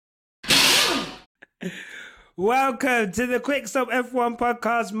Welcome to the Quick Stop F1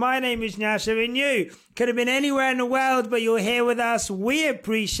 podcast. My name is Nyasha, and you could have been anywhere in the world, but you're here with us. We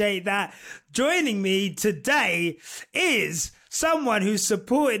appreciate that. Joining me today is someone who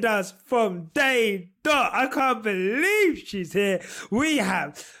supported us from day dot. I can't believe she's here. We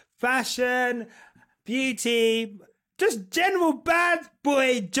have fashion, beauty, just general bad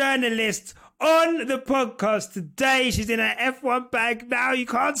boy journalist on the podcast today. She's in her F1 bag now. You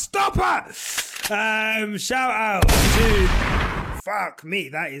can't stop her. Shout out to... Fuck me,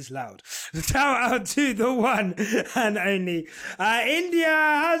 that is loud. Shout out to the one and only India.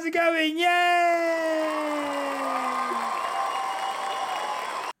 How's it going? Yay!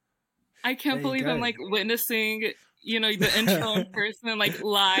 I can't believe I'm like witnessing, the intro in person, like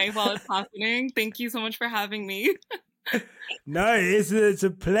live while it's happening. Thank you so much for having me. No, it's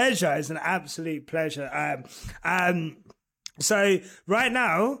a pleasure. It's an absolute pleasure. So right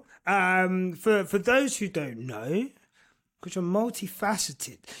now, for those who don't know, because you're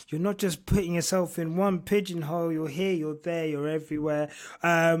multifaceted, you're not just putting yourself in one pigeonhole. You're here, you're there, you're everywhere.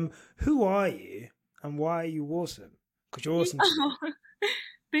 Who are you, and why are you awesome? Because you're awesome.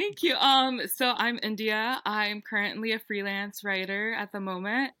 Thank you. So I'm India. I'm currently a freelance writer at the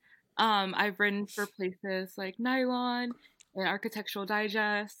moment. I've written for places like Nylon and Architectural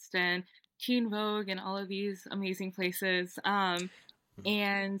Digest and Teen Vogue and all of these amazing places. And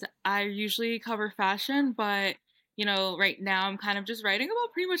I usually cover fashion, but right now I'm kind of just writing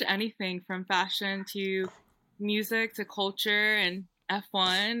about pretty much anything from fashion to music to culture and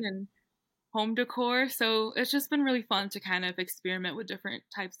F1 and home decor. So it's just been really fun to kind of experiment with different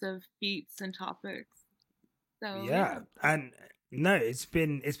types of beats and topics. So yeah. And no, it's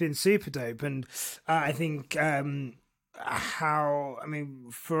been super dope, and I think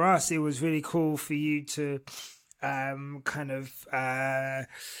for us it was really cool for you to enlist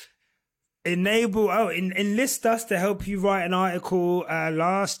us to help you write an article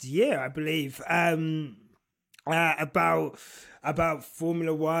last year, I believe, about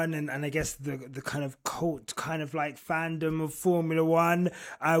Formula One and I guess the kind of cult kind of like fandom of Formula One,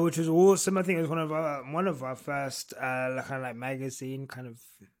 which was awesome. I think it was one of our first kind of like magazine kind of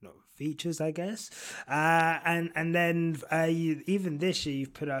features, I guess. And then even this year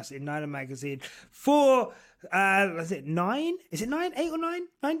you've put us in Nylon magazine for was it 9? Is it 9, 8 or 9?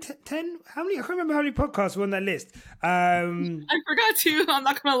 9, 10? How many? I can't remember how many podcasts were on that list. I forgot to. I'm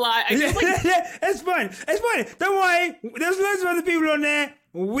not gonna lie. It's fine. Don't worry. There's loads of other people on there.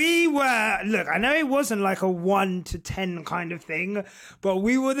 Look, I know it wasn't like a 1 to 10 kind of thing, but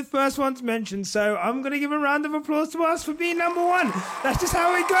we were the first ones mentioned, so I'm going to give a round of applause to us for being number one. That's just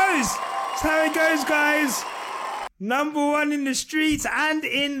how it goes. That's how it goes, guys. Number one in the streets and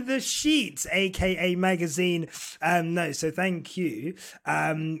in the sheets, aka magazine. So thank you.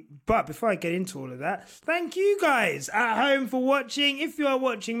 But before I get into all of that, thank you guys at home for watching. If you are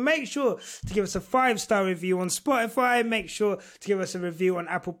watching, make sure to give us a 5-star review on Spotify. Make sure to give us a review on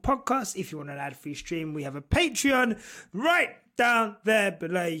Apple Podcasts. If you want an ad-free stream, we have a Patreon right down there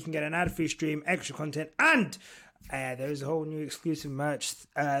below. You can get an ad-free stream, extra content, and there's a whole new exclusive merch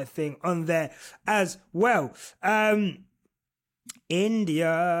thing on there as well.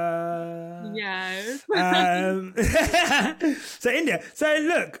 India. Yes. So India. So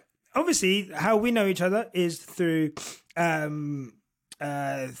look, obviously how we know each other is through F1.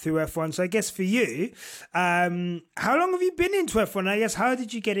 So I guess for you, how long have you been into F1? I guess how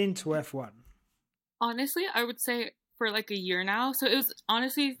did you get into F1? Honestly, I would say for like a year now. So it was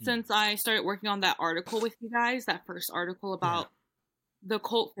honestly since I started working on that article with you guys, that first article about the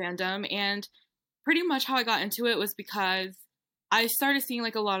cult fandom, and pretty much how I got into it was because I started seeing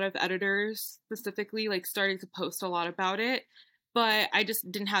like a lot of editors specifically like starting to post a lot about it, but I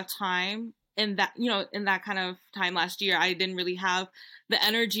just didn't have time in that, in that kind of time last year. I didn't really have the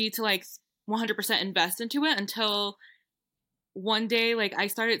energy to like 100% invest into it until one day, like I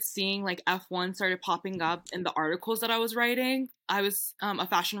started seeing like F1 started popping up in the articles that I was writing. I was a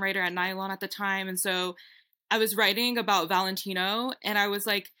fashion writer at Nylon at the time. And so I was writing about Valentino, and I was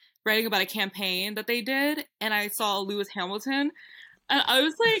like writing about a campaign that they did. And I saw Lewis Hamilton, and I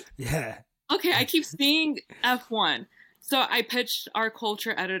was like, yeah, okay, I keep seeing F1. So I pitched our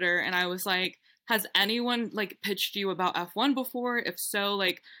culture editor, and I was like, has anyone like pitched you about F1 before? If so,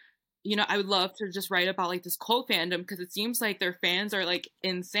 like, I would love to just write about like this cult fandom because it seems like their fans are like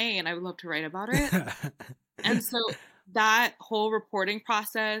insane. I would love to write about it. And so that whole reporting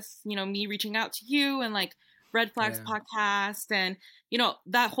process, me reaching out to you and like Red Flags podcast and,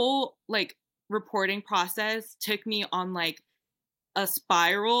 that whole like reporting process took me on like a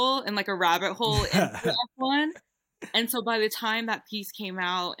spiral and like a rabbit hole into F1. And so by the time that piece came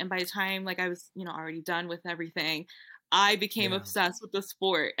out, and by the time like I was, already done with everything, I became Yeah. obsessed with the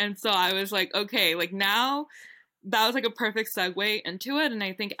sport. And so I was like, okay, like now that was like a perfect segue into it. And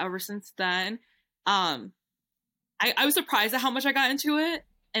I think ever since then, um, I was surprised at how much I got into it.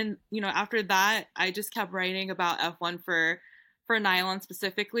 And, after that, I just kept writing about F1 for Nylon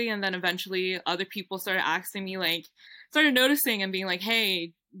specifically. And then eventually other people started asking me, like, started noticing and being like,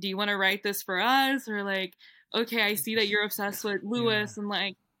 hey, do you want to write this for us? Or like, okay, I see that you're obsessed with Yeah. Lewis and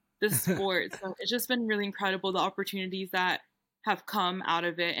like this sport. So it's just been really incredible, the opportunities that have come out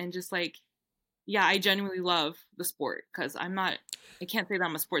of it. And just like, yeah, I genuinely love the sport because I can't say that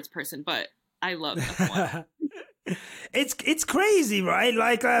I'm a sports person, but I love F1. It's crazy, right?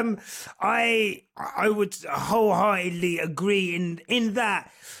 Like I would wholeheartedly agree in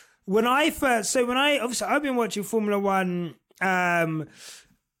that when obviously I've been watching Formula One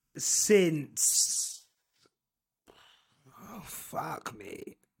since fuck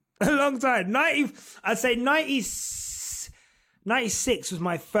me a long time. I'd say 96 was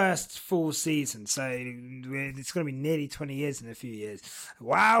my first full season, so it's going to be nearly 20 years in a few years.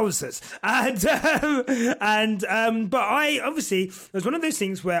 Wowzers! But I obviously it was one of those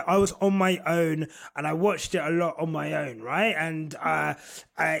things where I was on my own and I watched it a lot on my own, right? And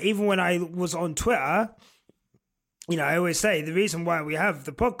even when I was on Twitter, I always say the reason why we have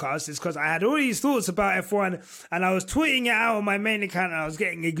the podcast is because I had all these thoughts about F1 and I was tweeting it out on my main account and I was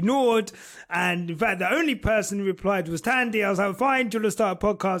getting ignored. And in fact, the only person who replied was Tandy. I was like, fine, do you want to start a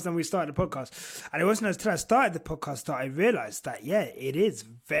podcast? And we started the podcast. And it wasn't until I started the podcast that I realized that, yeah, it is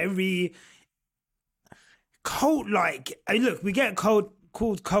very cult-like. I mean, look, we get called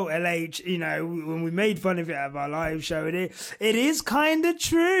Cult LH, when we made fun of it at our live show, and it is kind of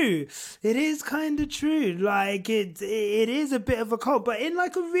true. It is kind of true. Like it is a bit of a cult, but in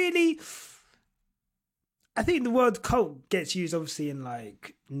like a really, I think the word cult gets used obviously in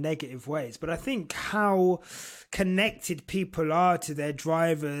like negative ways, but I think how connected people are to their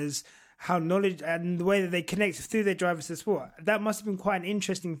drivers, how knowledge and the way that they connect through their drivers to the sport, that must have been quite an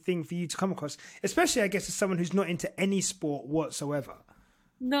interesting thing for you to come across, especially I guess as someone who's not into any sport whatsoever.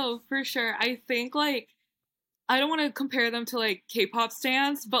 No, for sure. I think like I don't want to compare them to like K-pop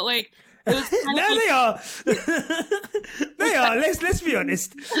stans, but like it was kind no, of they are. They are. Let's be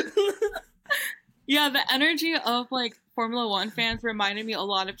honest. Yeah, the energy of like Formula One fans reminded me a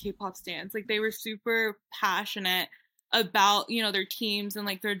lot of K-pop stans. Like they were super passionate about, their teams and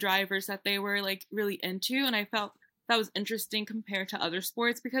like their drivers that they were like really into. And I felt that was interesting compared to other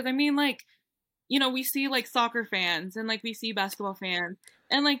sports because I mean like, we see like soccer fans and like we see basketball fans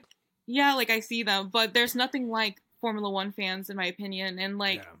and like, yeah, like I see them, but there's nothing like Formula One fans in my opinion. And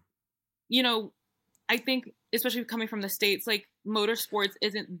like, I think especially coming from the States, like motorsports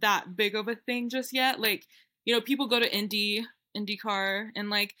isn't that big of a thing just yet. Like, people go to IndyCar and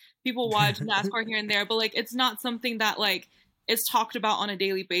like people watch NASCAR here and there, but like it's not something that like is talked about on a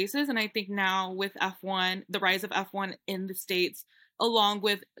daily basis. And I think now with F1, the rise of F1 in the States, along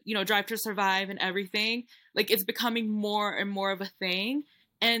with, Drive to Survive and everything, like it's becoming more and more of a thing.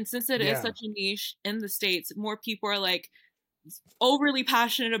 And since it is such a niche in the States, more people are like overly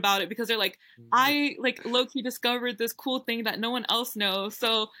passionate about it because they're like, I like low-key discovered this cool thing that no one else knows.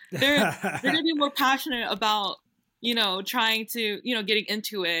 So they're gonna be more passionate about, trying to, getting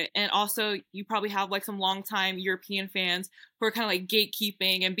into it. And also you probably have like some longtime European fans who are kind of like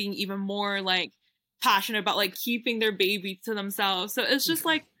gatekeeping and being even more like passionate about like keeping their baby to themselves. So it's just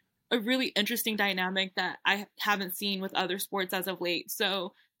like a really interesting dynamic that I haven't seen with other sports as of late.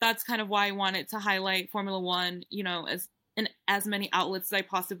 So that's kind of why I wanted to highlight Formula One, as in as many outlets as I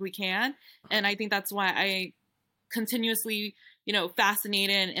possibly can. And I think that's why I continuously,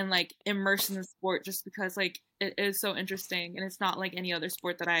 fascinated and like immersed in the sport just because like it is so interesting and it's not like any other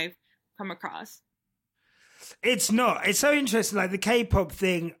sport that I've come across. It's not. It's so interesting. Like the K-pop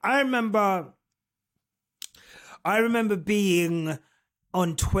thing. I remember being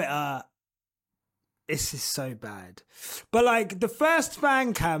on Twitter. This is so bad. But like the first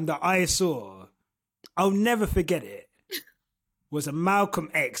fan cam that I saw, I'll never forget it, was a Malcolm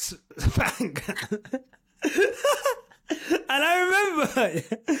X fan cam. And I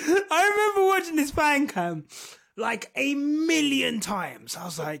remember watching this fan cam like a million times. I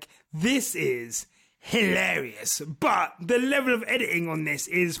was like, this is hilarious. But the level of editing on this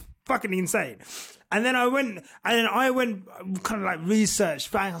is fucking insane. And then I went kind of like researched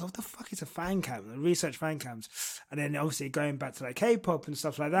fan. I was like, what the fuck is a fan cam? And research fan cams. And then obviously going back to like K-pop and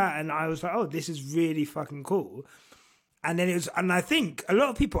stuff like that. And I was like, oh, this is really fucking cool. And then and I think a lot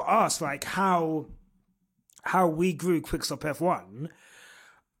of people ask like how we grew Quickstop F1.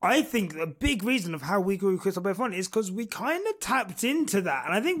 I think a big reason of how we grew Crystal F1 is because we kind of tapped into that.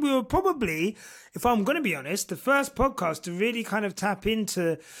 And I think we were probably, if I'm going to be honest, the first podcast to really kind of tap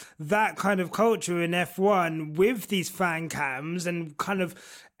into that kind of culture in F1 with these fan cams and kind of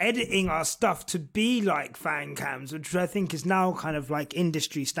editing our stuff to be like fan cams, which I think is now kind of like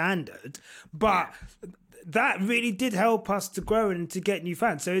industry standard. But that really did help us to grow and to get new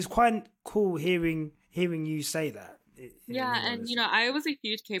fans. So it's quite cool hearing you say that. Yeah, and I was a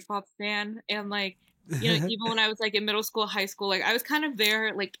huge K-pop fan, and like even when I was like in middle school, high school, like I was kind of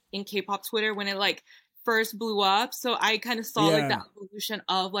there like in K-pop Twitter when it like first blew up, so I kind of saw like the evolution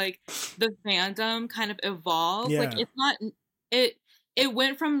of like the fandom kind of evolve. Like it's not it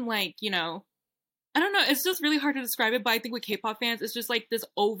went from like I don't know, it's just really hard to describe it, but I think with K-pop fans it's just like this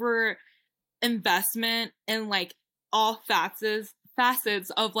over investment in like all facets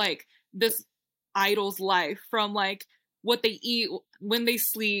of like this idol's life, from like what they eat, when they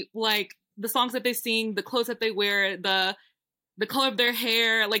sleep, like the songs that they sing, the clothes that they wear, the color of their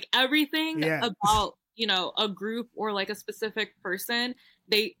hair, like everything about a group or like a specific person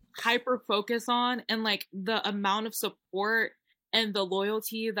they hyper focus on, and like the amount of support and the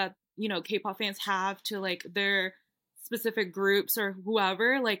loyalty that K-pop fans have to like their specific groups or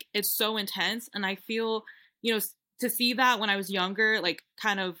whoever, like it's so intense. And I feel to see that when I was younger, like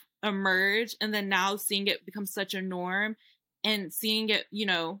kind of emerge, and then now seeing it become such a norm, and seeing it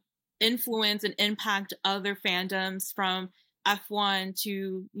influence and impact other fandoms from F1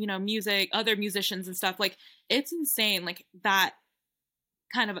 to music, other musicians and stuff, like it's insane, like that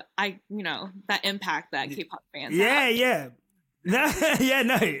kind of that impact that K-pop fans have. No,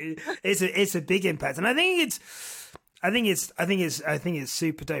 it's a big impact, and I think it's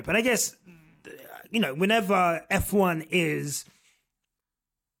super dope. And I guess whenever F1 is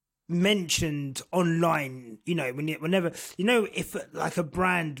mentioned online, whenever if like a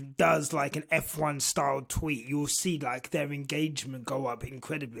brand does like an F1 style tweet, you'll see like their engagement go up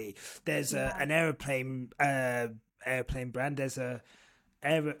incredibly. There's an airplane brand, there's a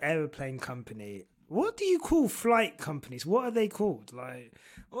aeroplane company. What do you call flight companies? What are they called? Like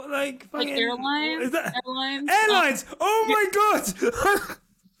airlines? Is that airlines? Oh my god!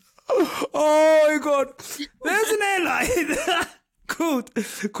 Oh my god! There's an airline called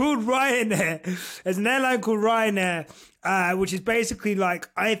Ryanair. There's an airline called Ryanair, which is basically like,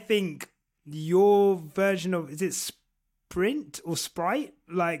 I think your version of, is it Sprint or Sprite?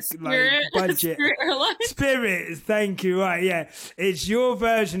 Like budget. Spirit Airlines. Spirit, thank you. Right, yeah. It's your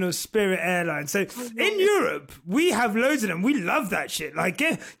version of Spirit Airlines. So in Europe, we have loads of them. We love that shit. Like,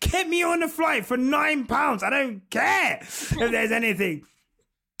 get me on a flight for £9. I don't care if there's anything.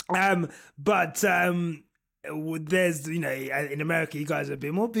 But there's, in America, you guys are a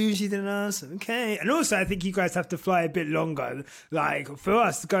bit more bougie than us. Okay. And also, I think you guys have to fly a bit longer. Like, for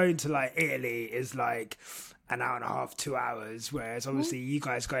us, going to like Italy is like an hour and a half, 2 hours, whereas obviously you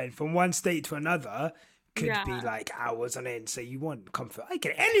guys going from one state to another could be like hours on end, so you want comfort. I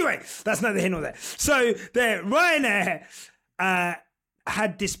get it. Anyway, that's neither here nor there. So Ryanair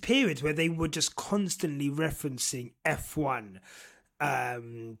had this period where they were just constantly referencing F1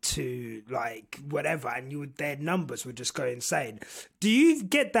 to like whatever, and their numbers would just go insane. Do you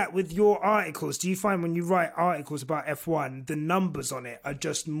get that with your articles? Do you find when you write articles about F1, the numbers on it are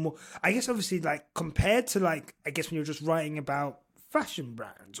just more, I guess obviously like compared to like, I guess when you're just writing about fashion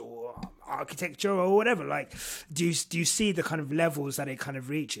brands or architecture or whatever, like do you see the kind of levels that it kind of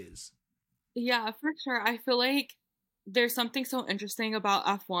reaches? Yeah, for sure. I feel like there's something so interesting about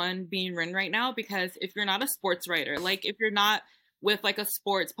F1 being written right now, because if you're not a sports writer, like if you're not with like a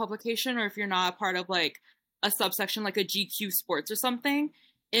sports publication, or if you're not a part of like a subsection like a GQ Sports or something,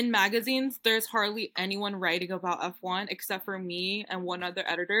 in magazines there's hardly anyone writing about F1 except for me and one other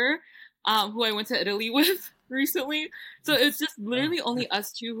editor who I went to Italy with recently. So it's just literally only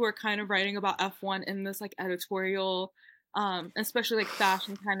us two who are kind of writing about F1 in this like editorial especially like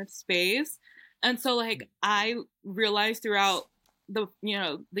fashion kind of space. And so like I realized throughout the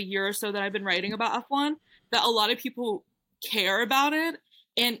the year or so that I've been writing about F1 that a lot of people care about it.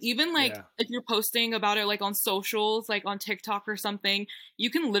 And even like if you're posting about it like on socials, like on TikTok or something,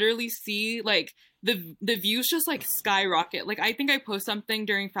 you can literally see like the views just like skyrocket. Like I think I post something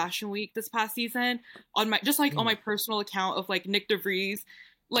during Fashion Week this past season on my on my personal account of like Nick DeVries,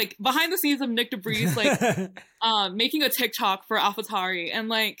 like behind the scenes of Nick DeVries like making a TikTok for AlphaTauri, and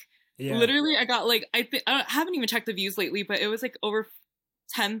like literally I got like I haven't even checked the views lately, but it was like over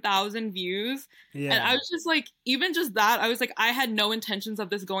 10,000 views. Yeah. And I was just like, even just that, I was like, I had no intentions of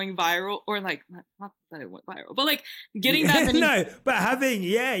this going viral, or like, not that it went viral, but like getting that many. No, but having,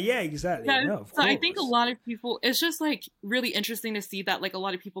 exactly. Yeah, No, of so course. I think a lot of people, it's just like really interesting to see that like a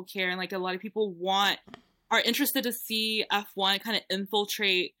lot of people care, and like a lot of people are interested to see F1 kind of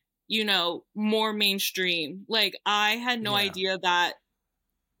infiltrate, you know, more mainstream. Like I had no idea that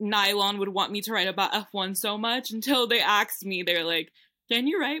Nylon would want me to write about F1 so much until they asked me. They're like, can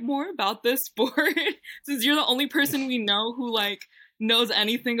you write more about this sport? Since you're the only person we know who like knows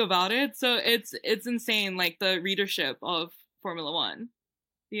anything about it. So it's insane, like the readership of Formula One.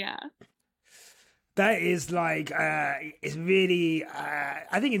 Yeah. That is like, it's really,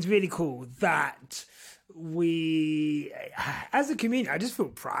 I think it's really cool that we, as a community, I just feel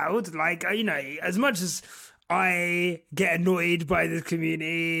proud. Like, you know, as much as I get annoyed by the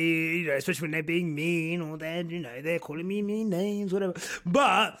community, you know, especially when they're being mean or they're calling me mean names, whatever.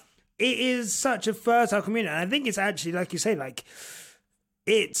 But it is such a fertile community. And I think it's actually, like you say, like,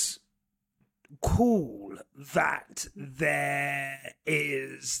 it's cool that there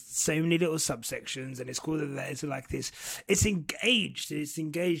is so many little subsections, and it's cool that there's like this, it's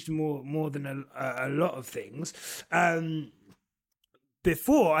engaged more than a lot of things.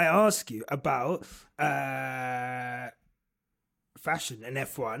 Before I ask you about fashion and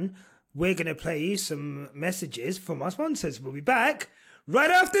F1, we're going to play you some messages from our sponsors. We'll be back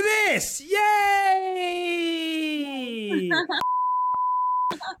right after this. Yay!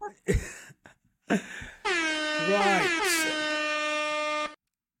 Right.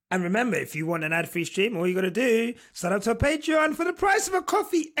 And remember, if you want an ad-free stream, all you got to do, sign up to a Patreon for the price of a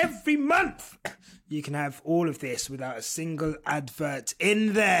coffee every month. You can have all of this without a single advert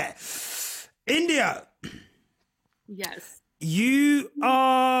in there. India. Yes. You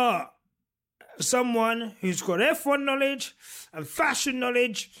are someone who's got F1 knowledge and fashion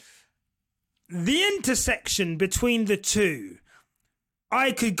knowledge. The intersection between the two,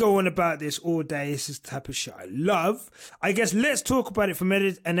 I could go on about this all day. This is the type of shit I love. I guess let's talk about it from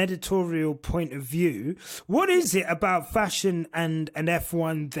an editorial point of view. What is it about fashion and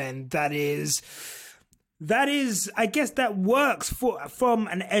F1 then that is, I guess, that works from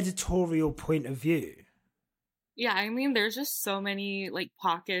an editorial point of view? Yeah, I mean, there's just so many like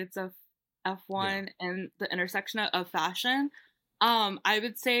pockets of F1 and the intersection of fashion. I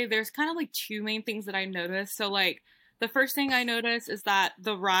would say there's kind of like two main things that I noticed. So like the first thing I noticed is that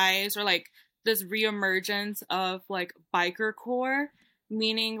the rise, or like this reemergence of like biker core,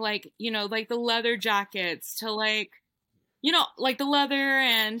 meaning like, you know, like the leather jackets to like, you know, like the leather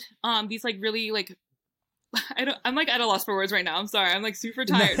and these like really like, I'm like at a loss for words right now. I'm sorry. I'm like super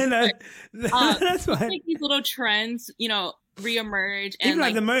tired. That's fine. Like these little trends, you know, reemerge, and even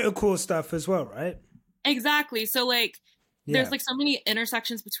like the motorcore stuff as well, right? Exactly. So like there's like so many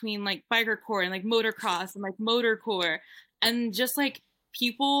intersections between like biker core and like motocross and like motorcore, and just like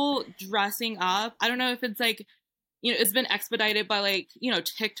people dressing up. I don't know if it's like, you know, it's been expedited by like, you know,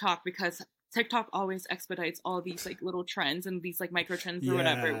 TikTok, because TikTok always expedites all these like little trends and these like micro trends or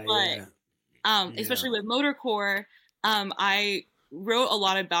whatever. But especially with motorcore, I wrote a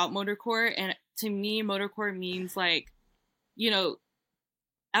lot about motorcore, and to me motorcore means like, you know,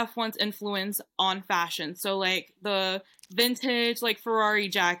 F1's influence on fashion. So like the vintage like Ferrari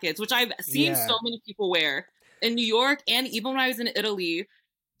jackets, which I've seen so many people wear in New York, and even when I was in Italy,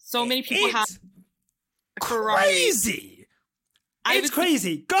 so many people have Ferrari. Crazy. It's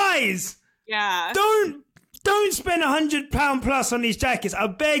crazy, guys. Yeah. Don't spend £100 plus on these jackets. I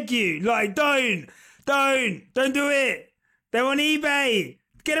beg you. Like, don't do it. They're on eBay.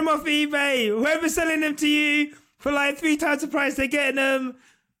 Get them off eBay. Whoever's selling them to you for like 3 times the price they're getting them,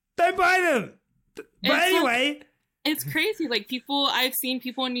 don't buy them. But anyway, like, it's crazy. Like I've seen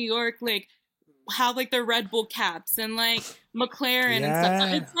people in New York like have like their Red Bull caps and like McLaren and stuff.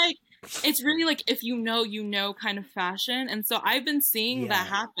 So it's like, it's really like, if you know kind of fashion. And so I've been seeing that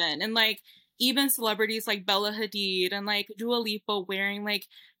happen, and like even celebrities like Bella Hadid and like Dua Lipa wearing like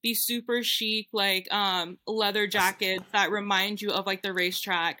these super chic like leather jackets that remind you of like the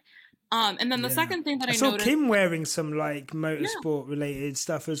racetrack. And then the second thing that I saw noticed, Kim wearing some like motorsport related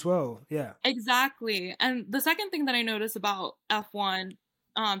stuff as well. Yeah, exactly. And the second thing that I noticed about F1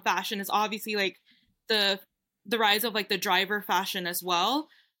 fashion is obviously like the rise of like the driver fashion as well.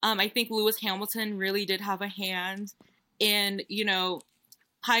 I think Lewis Hamilton really did have a hand in, you know,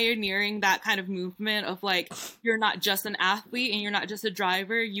 pioneering that kind of movement of like, you're not just an athlete and you're not just a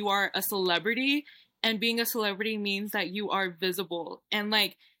driver, you are a celebrity. And being a celebrity means that you are visible, and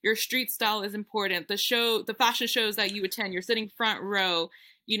like your street style is important. The fashion shows that you attend, you're sitting front row,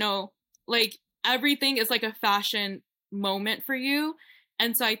 you know, like everything is like a fashion moment for you.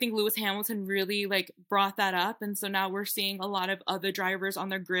 And so I think Lewis Hamilton really like brought that up. And so now we're seeing a lot of other drivers on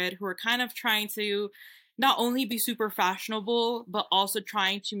the grid who are kind of trying to not only be super fashionable, but also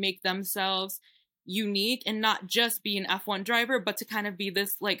trying to make themselves unique and not just be an F1 driver, but to kind of be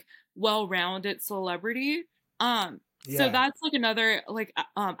this like well-rounded celebrity. So that's like another like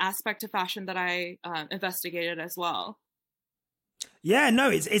aspect of fashion that I investigated as well. Yeah, no,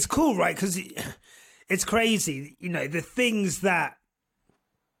 it's cool, right? Because it's crazy, you know, the things that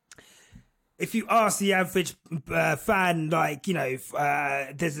if you ask the average fan, like, you know,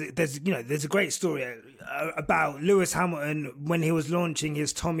 there's a great story about Lewis Hamilton when he was launching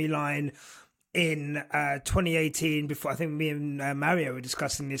his Tommy line in 2018. Before, I think me and Mario were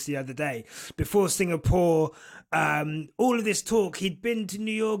discussing this the other day, before Singapore. All of this talk, he'd been to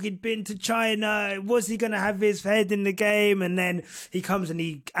New York, he'd been to China, was he going to have his head in the game? And then he comes and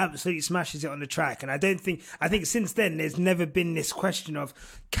he absolutely smashes it on the track. And I think since then there's never been this question of,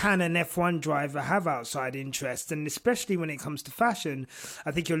 can an F1 driver have outside interests? And especially when it comes to fashion,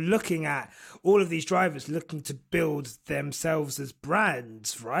 I think you're looking at all of these drivers looking to build themselves as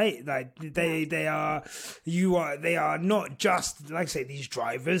brands, right? Like they are not just, like I say, these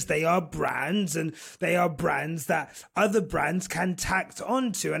drivers, they are brands, and they are brands that other brands can tack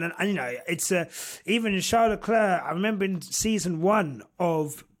onto. And you know, it's even Charles Leclerc, I remember in season 1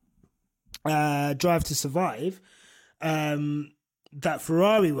 of Drive to Survive, that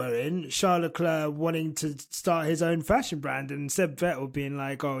Ferrari were in, Charles Leclerc wanting to start his own fashion brand, and Seb Vettel being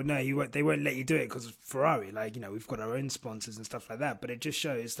like, oh no, they won't let you do it because of Ferrari, like, you know, we've got our own sponsors and stuff like that. But it just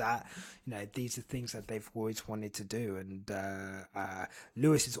shows that, you know, these are things that they've always wanted to do, and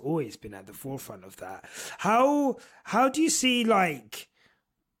Lewis has always been at the forefront of that. How do you see,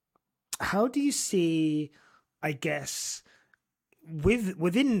 I guess,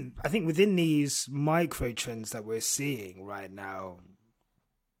 within these micro trends that we're seeing right now,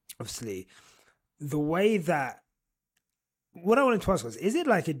 obviously, the way that, what I wanted to ask was, is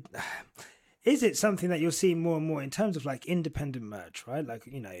it something that you're seeing more and more in terms of like independent merch, right? Like,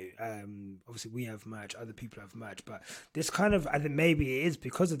 you know, obviously we have merch, other people have merch, but this kind of, I think maybe it is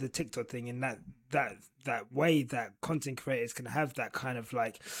because of the TikTok thing, and that way that content creators can have that kind of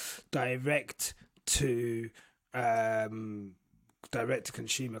like direct to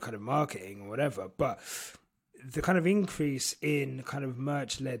consumer kind of marketing or whatever. But the kind of increase in kind of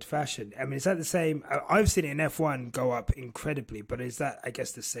merch-led fashion, I mean, is that the same? I've seen it in F1 go up incredibly, but is that, I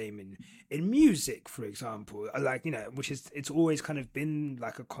guess, the same in music, for example? Like, you know, it's always kind of been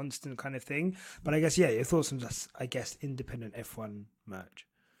like a constant kind of thing. But I guess, yeah, your thoughts on just, I guess, independent F1 merch.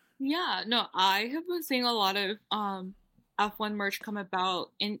 Yeah, no, I have been seeing a lot of F1 merch come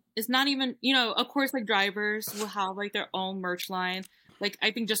about, and it's not even, you know, of course, like drivers will have like their own merch line. Like,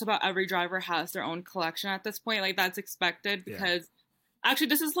 I think just about every driver has their own collection at this point. Like, that's expected because actually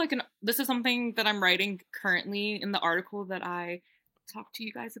this is something that I'm writing currently in the article that I talked to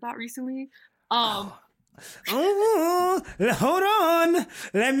you guys about recently. Oh, hold on.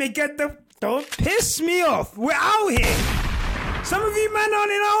 Let me don't piss me off. We're out here. Some of you men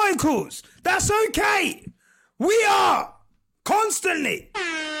aren't in articles. That's okay. We are. Constantly.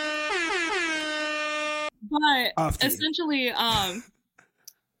 But essentially,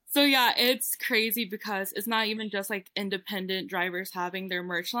 so yeah, it's crazy because it's not even just like independent drivers having their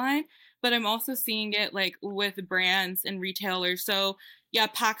merch line, but I'm also seeing it like with brands and retailers. So yeah,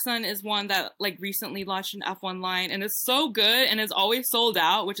 PacSun is one that like recently launched an F1 line, and it's so good and is always sold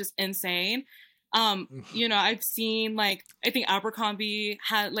out, which is insane. You know, I've seen like, I think Abercrombie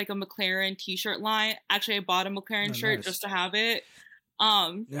had like a McLaren t-shirt line. Actually, I bought a McLaren shirt just to have it.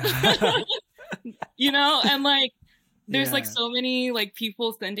 You know, and like there's like so many like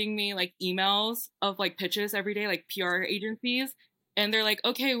people sending me like emails of like pitches every day, like PR agencies, and they're like,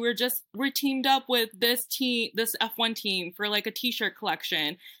 okay, we're teamed up with this F1 team for like a t-shirt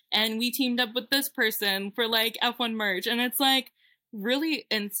collection, and we teamed up with this person for like F1 merch. And it's like really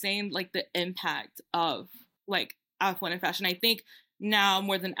insane, like the impact of like F1 in fashion. I think now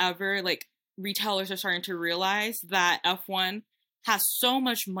more than ever, like retailers are starting to realize that F1 has so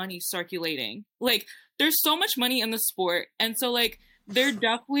much money circulating. Like there's so much money in the sport, and so like they're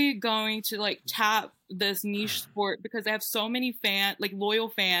definitely going to like tap this niche sport because they have so many loyal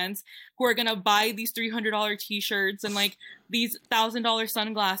fans who are gonna buy these $300 t-shirts and like these $1,000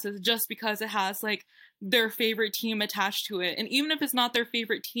 sunglasses just because it has like their favorite team attached to it. And even if it's not their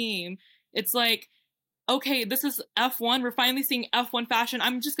favorite team, it's like, okay, this is F1. We're finally seeing F1 fashion.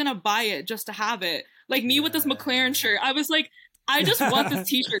 I'm just gonna buy it just to have it. Like me with this McLaren shirt, I was like, I just want this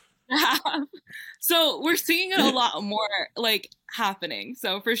t-shirt to have. So we're seeing it a lot more like happening.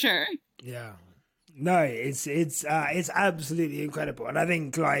 So for sure. Yeah. No, it's absolutely incredible, and I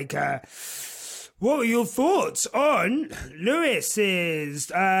think like. What were your thoughts on Lewis's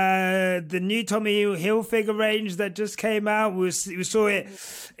the new Tommy Hilfiger range that just came out? We saw it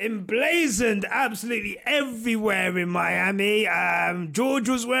emblazoned absolutely everywhere in Miami. George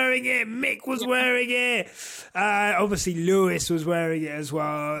was wearing it, Mick was wearing it, obviously Lewis was wearing it as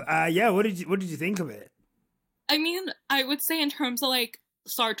well. Yeah, what did you think of it? I mean, I would say in terms of like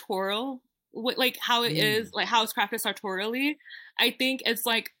sartorial, like how it is, like how it's crafted sartorially, I think it's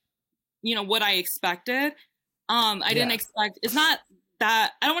like, you know, what I expected. I didn't expect, it's not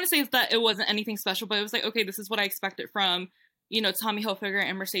that, I don't want to say it's that it wasn't anything special, but it was like, okay, this is what I expected from, you know, Tommy Hilfiger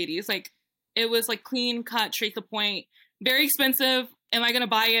and Mercedes. Like, it was like clean cut, straight to the point, very expensive. Am I going to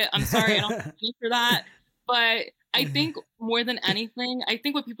buy it? I'm sorry, I don't have money for that. But I think more than anything, I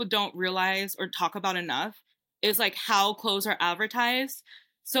think what people don't realize or talk about enough is like how clothes are advertised.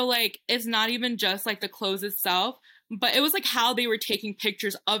 So like, it's not even just like the clothes itself, but it was like how they were taking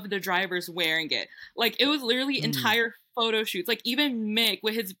pictures of the drivers wearing it. Like it was literally entire photo shoots. Like even Mick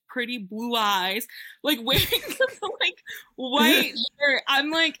with his pretty blue eyes, like wearing this like white shirt.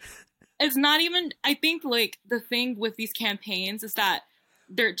 I'm like, it's not even, I think like the thing with these campaigns is that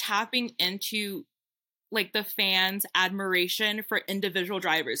they're tapping into like the fans' admiration for individual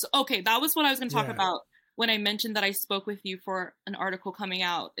drivers. Okay, that was what I was going to talk about when I mentioned that I spoke with you for an article coming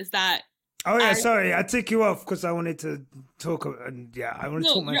out, is that oh yeah, sorry, I took you off because I wanted to talk, and I want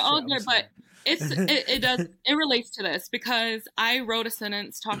to talk my you're shit. all good, but it relates to this because I wrote a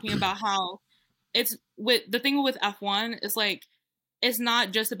sentence talking about how it's with the thing with F1 is like it's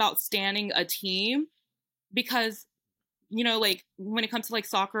not just about standing a team, because you know, like when it comes to like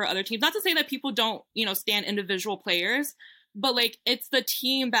soccer or other teams, not to say that people don't, you know, stand individual players, but like it's the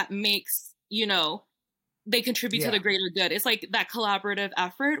team that makes, you know, they contribute to the greater good. It's like that collaborative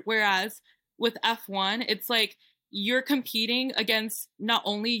effort. Whereas with F1, it's like you're competing against not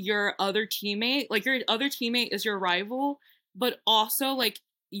only your other teammate, like your other teammate is your rival, but also like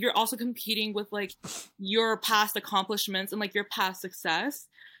you're also competing with like your past accomplishments and like your past success.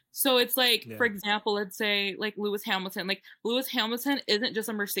 So it's like, for example, let's say like Lewis Hamilton. Like Lewis Hamilton isn't just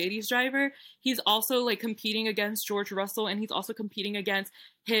a Mercedes driver. He's also like competing against George Russell, and he's also competing against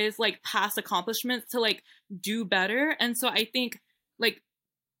his like past accomplishments to like do better. And so I think like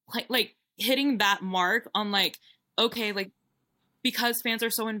hitting that mark on like, okay, like because fans are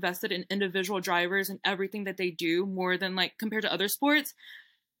so invested in individual drivers and everything that they do more than like compared to other sports,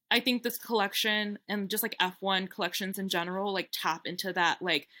 I think this collection and just like F1 collections in general, like tap into that,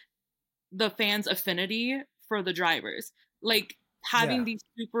 like the fans' affinity for the drivers, like having these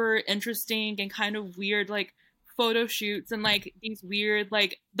super interesting and kind of weird, like photo shoots and like these weird,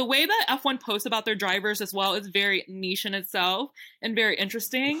 like the way that F1 posts about their drivers as well is very niche in itself and very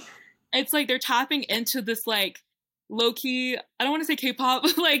interesting. It's like they're tapping into this like low key, I don't want to say K-pop,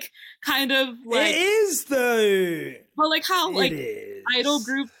 but like kind of like it is though. But like how like idol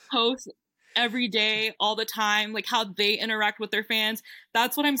groups post every day, all the time, like how they interact with their fans.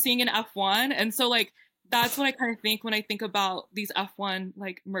 That's what I'm seeing in F1. And so like that's what I kind of think when I think about these F1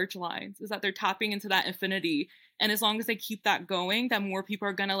 like merch lines, is that they're tapping into that infinity. And as long as they keep that going, that more people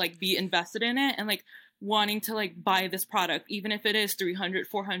are gonna like be invested in it and like wanting to like buy this product, even if it is $300,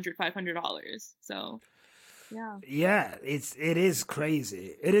 $400, $500. So yeah, it is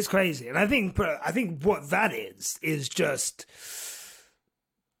crazy. It is crazy, and I think what that is just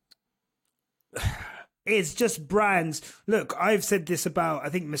it's just brands. Look, I've said this about, I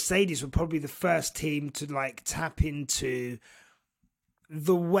think Mercedes were probably the first team to like tap into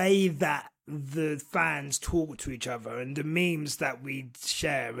the way that the fans talk to each other and the memes that we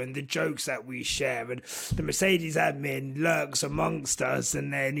share and the jokes that we share, and the Mercedes admin lurks amongst us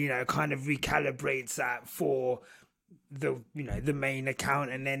and then, you know, kind of recalibrates that for the, you know, the main account,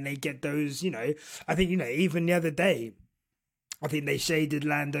 and then they get those, you know, I think, you know, even the other day I think they shaded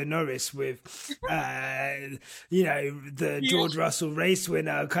Lando Norris with, you know, the George Russell race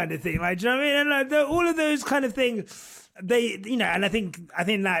winner kind of thing. Like, do you know what I mean? And like all of those kind of things, they, you know, and I think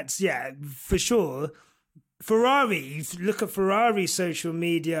that's, yeah, for sure. Ferrari, if you look at Ferrari social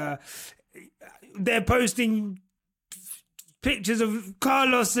media, they're posting pictures of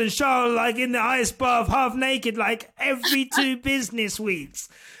Carlos and Charles like in the ice bath, half naked, like every 2 business weeks.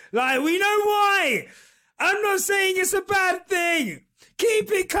 Like, we know why. I'm not saying it's a bad thing.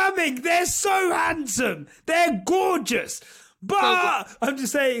 Keep it coming. They're so handsome. They're gorgeous. But I'm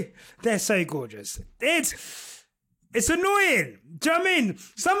just saying, they're so gorgeous. It's annoying. Do you know what I mean?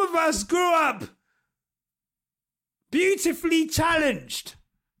 Some of us grew up beautifully challenged.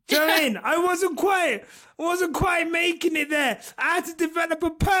 Do you know what I mean? I wasn't quite making it there. I had to develop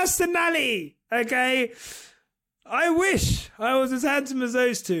a personality. Okay. I wish I was as handsome as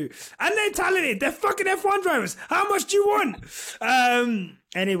those two. And they're talented. They're fucking F1 drivers. How much do you want?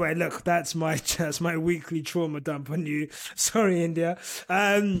 Anyway, look, that's my weekly trauma dump on you. Sorry, India.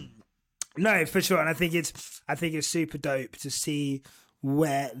 No, for sure. And I think it's super dope to see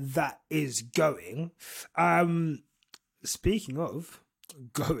where that is going. Speaking of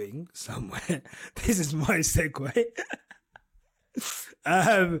going somewhere, this is my segue.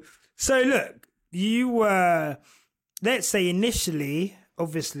 So look, you were, let's say initially,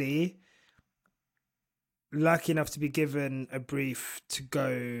 obviously, lucky enough to be given a brief to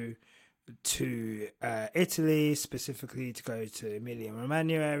go to Italy, specifically to go to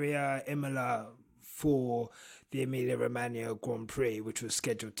Emilia-Romagna area, Imola, for the Emilia-Romagna Grand Prix, which was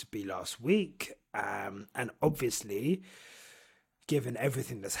scheduled to be last week. And obviously, given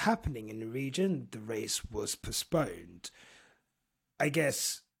everything that's happening in the region, the race was postponed. I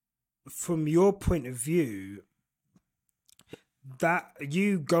guess from your point of view, that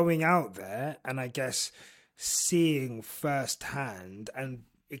you going out there and I guess seeing firsthand and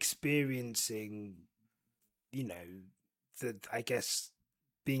experiencing, I guess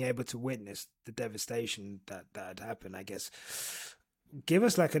being able to witness the devastation that had happened, I guess, give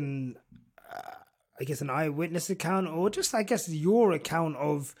us like an eyewitness account, or just, I guess, your account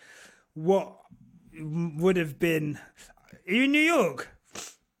of what would have been. Are you in New York?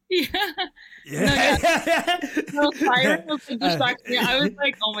 Yeah. Yeah. No, fire was distracting me. I was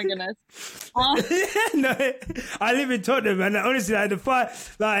like, oh my goodness. No, I live in Tottenham, and honestly, like the fire,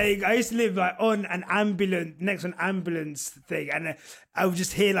 like I used to live like on an ambulance, next to an ambulance thing, and I would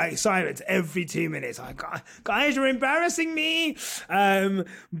just hear like sirens every 2 minutes. Like, guys, you're embarrassing me.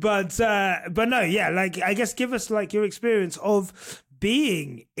 But no, yeah, like I guess give us like your experience of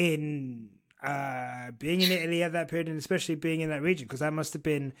being in Italy at that period, and especially being in that region, because that must have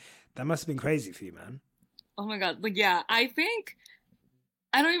been crazy for you, man. Oh my god, like yeah, I think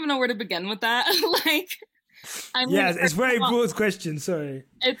I don't even know where to begin with that. Like, I mean, yeah, it's very broad question. Sorry,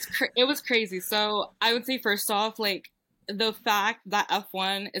 it was crazy. So I would say first off, like the fact that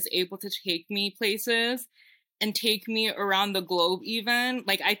F1 is able to take me places and take me around the globe, even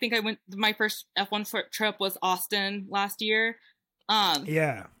like I think my first F1 trip was Austin last year.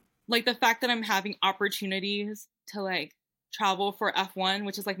 Yeah. Like the fact that I'm having opportunities to like travel for F1,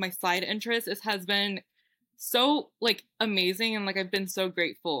 which is like my side interest, has been so like amazing, and like I've been so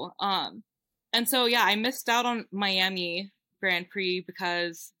grateful. And so yeah, I missed out on Miami Grand Prix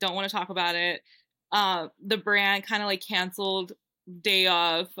because don't want to talk about it. The brand kind of like canceled day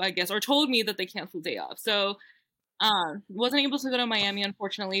off, I guess, or told me that they canceled day off. So wasn't able to go to Miami,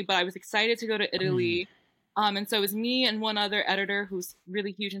 unfortunately, but I was excited to go to Italy. And so it was me and one other editor who's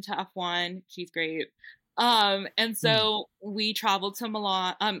really huge into F1. She's great. And so we traveled to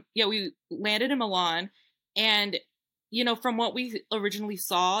Milan. We landed in Milan, and from what we originally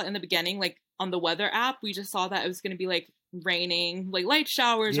saw in the beginning, like on the weather app, we just saw that it was going to be like raining, like light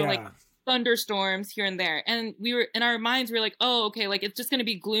showers or like thunderstorms here and there. And we were in our minds, we were like, oh, okay, like it's just going to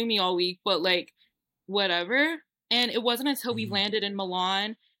be gloomy all week, but like whatever. And it wasn't until we landed in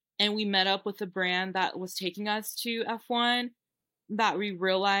Milan and we met up with the brand that was taking us to F1 that we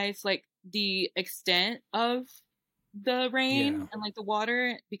realized like the extent of the rain and like the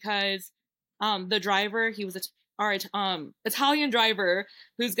water, because the driver, he was our Italian driver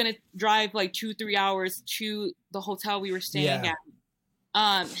who's gonna drive like 2-3 hours to the hotel we were staying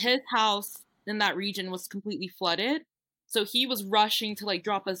at. His house in that region was completely flooded, so he was rushing to like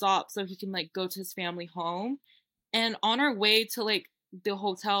drop us off so he can like go to his family home. And on our way to like the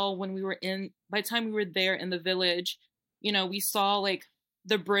hotel, by the time we were there in the village, we saw like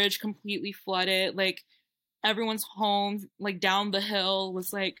the bridge completely flooded, like everyone's home like down the hill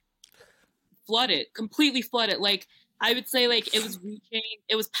was like flooded, completely flooded. Like I would say like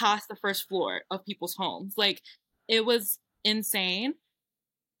it was past the first floor of people's homes. Like it was insane.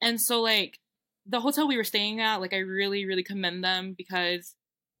 And so like the hotel we were staying at, like I really, really commend them because,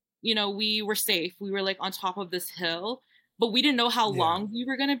 we were safe. We were like on top of this hill, but we didn't know how long we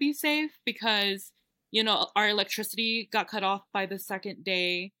were going to be safe because, our electricity got cut off by the second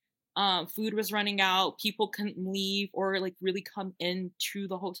day. Food was running out. People couldn't leave or like really come into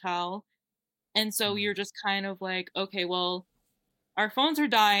the hotel. And so we were just kind of like, okay, well, our phones are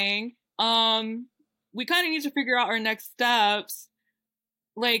dying. We kind of need to figure out our next steps.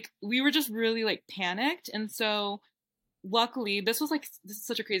 Like we were just really like panicked. And so luckily, this is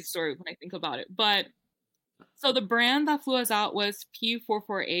such a crazy story when I think about it. But so the brand that flew us out was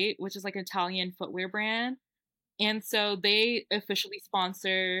P448, which is like an Italian footwear brand. And so they officially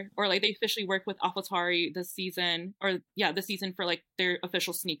sponsor, or like they officially work with AlphaTauri this season, or yeah, this season for like their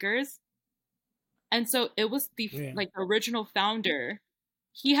official sneakers. And so it was the Yeah. like the original founder.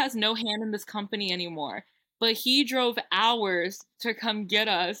 He has no hand in this company anymore, but he drove hours to come get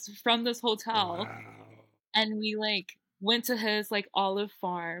us from this hotel, Wow. and we like went to his like olive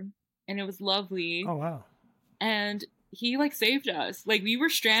farm, and it was lovely. Oh wow. And he like saved us. Like we were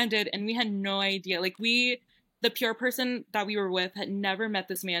stranded and we had no idea. Like the pure person that we were with had never met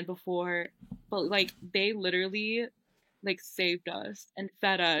this man before, but like they literally like saved us and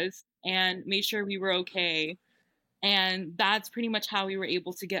fed us and made sure we were okay. And that's pretty much how we were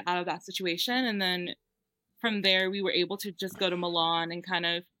able to get out of that situation. And then from there, we were able to just go to Milan and kind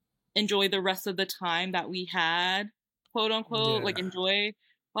of enjoy the rest of the time that we had, quote unquote, Yeah. like enjoy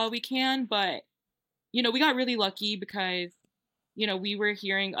while we can. But, we got really lucky because, we were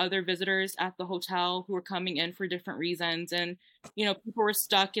hearing other visitors at the hotel who were coming in for different reasons. And, people were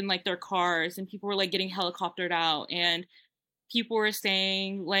stuck in like their cars and people were like getting helicoptered out. And people were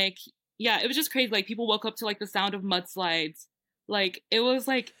saying like, yeah, it was just crazy. Like people woke up to like the sound of mudslides. Like it was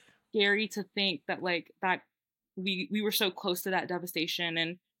like scary to think that like that we were so close to that devastation.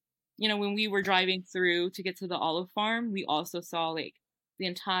 And when we were driving through to get to the olive farm, we also saw like the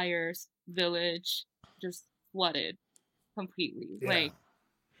entire village just flooded completely. Yeah. Like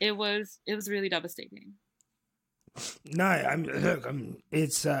it was really devastating. No,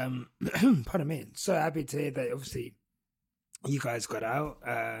 it's pardon me. So happy to hear that. Obviously, you guys got out,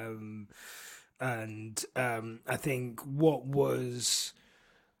 and I think what was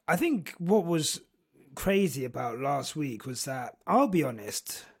crazy about last week was that, I'll be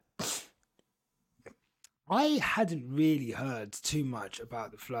honest, I hadn't really heard too much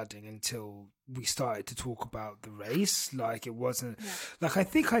about the flooding until we started to talk about the race. Like it wasn't like, I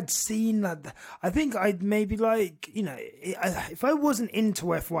think I'd seen that. I think I'd maybe like, if I wasn't into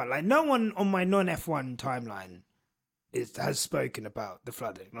F1, like no one on my non-F1 timeline has spoken about the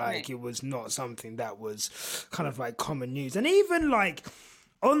flooding. Like it was not something that was kind of like common news. And even like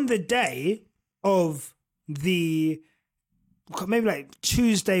on the day of maybe like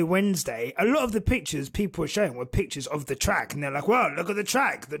Tuesday, Wednesday, a lot of the pictures people were showing were pictures of the track, and they're like, "Well, look at the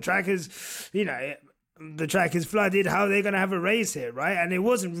track. The track is, the track is flooded. How are they going to have a race here, right?" And it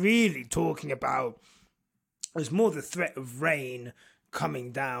wasn't really talking about. It was more the threat of rain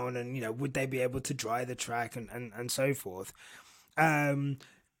coming down, and would they be able to dry the track and so forth.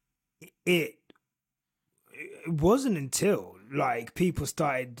 It wasn't until like people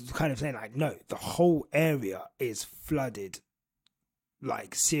started kind of saying like, no, the whole area is flooded.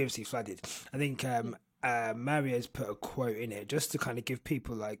 Like seriously flooded. I think Mario's put a quote in it just to kind of give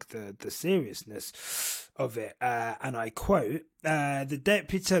people like the seriousness of it, and I quote, the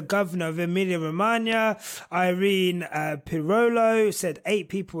deputy governor of Emilia Romagna, Irene Pirolo, said 8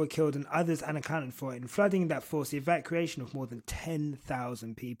 people were killed and others unaccounted for in flooding that forced the evacuation of more than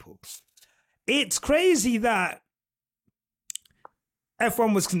 10,000 people. It's crazy that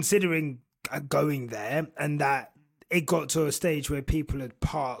F1 was considering going there, and that it got to a stage where people had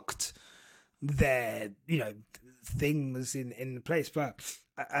parked their, things in the place. But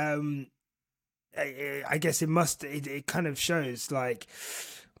I guess it kind of shows like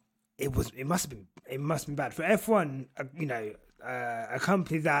it must have been bad for F1. A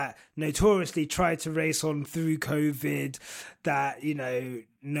company that notoriously tried to race on through COVID, that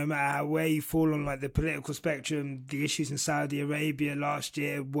no matter where you fall on like the political spectrum, the issues in Saudi Arabia last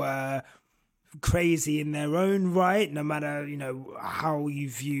year were crazy in their own right, no matter how you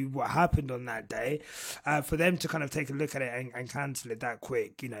view what happened on that day. For them to kind of take a look at it and cancel it that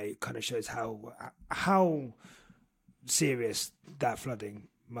quick, it kind of shows how serious that flooding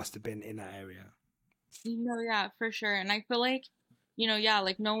must have been in that area. Yeah, for sure. And I feel like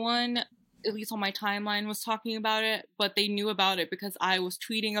like no one, at least on my timeline, was talking about it, but they knew about it because I was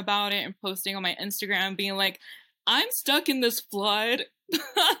tweeting about it and posting on my Instagram being like, I'm stuck in this flood.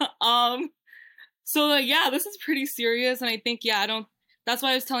 So like, yeah, this is pretty serious. And I think, that's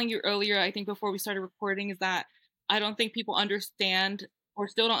why I was telling you earlier, I think before we started recording, is that I don't think people understand, or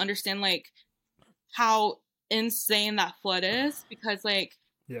still don't understand, like how insane that flood is. Because like,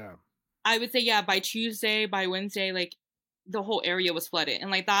 I would say, by Tuesday, by Wednesday, like the whole area was flooded, and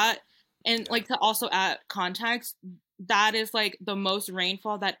like that. And like, to also add context, that is like the most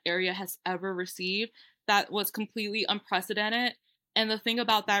rainfall that area has ever received. That was completely unprecedented. And the thing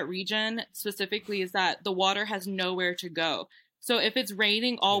about that region specifically is that the water has nowhere to go. So if it's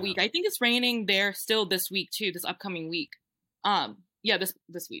raining all week, I think it's raining there still this week too, this upcoming week.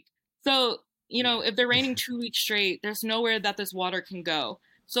 This week. So, if they're raining 2 weeks straight, there's nowhere that this water can go.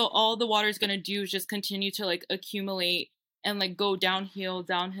 So all the water is going to do is just continue to like accumulate and like go downhill,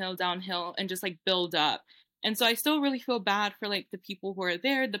 downhill, downhill, and just like build up. And so I still really feel bad for like the people who are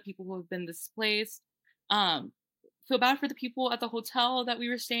there, the people who have been displaced. Um, feel bad for the people at the hotel that we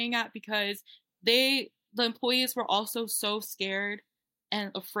were staying at, because the employees were also so scared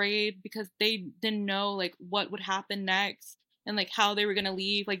and afraid because they didn't know like what would happen next and like how they were going to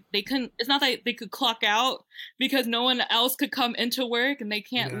leave. Like they couldn't, it's not that they could clock out because no one else could come into work and they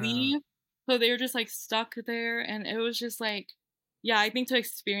can't leave. So they were just like stuck there. And it was just like, yeah, I think to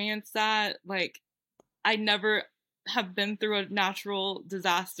experience that, like I never have been through a natural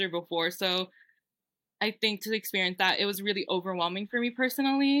disaster before. So I think to experience that, it was really overwhelming for me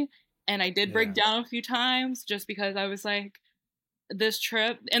personally. And I did break down a few times just because I was like, this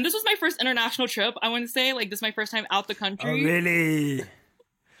trip, and this was my first international trip, I want to say, like this is my first time out the country. Oh, really?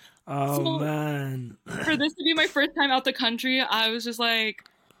 Oh, so, man. For this to be my first time out the country, I was just like,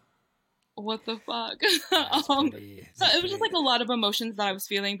 what the fuck? So it was just like a lot of emotions that I was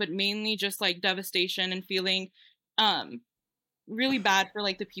feeling, but mainly just like devastation and feeling really bad for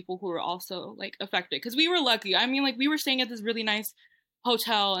like the people who were also like affected, because we were lucky. I mean, like we were staying at this really nice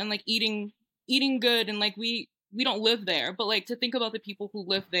hotel and like eating good, and like we don't live there, but like to think about the people who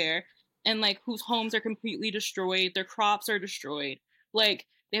live there and like whose homes are completely destroyed, their crops are destroyed, like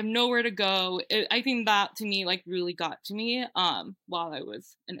they have nowhere to go. I think that to me like really got to me while I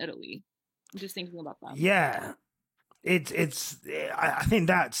was in Italy. I'm just thinking about that. Yeah, I think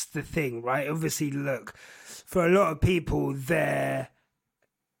that's the thing, right? Obviously, look, for a lot of people, their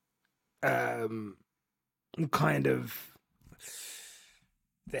kind of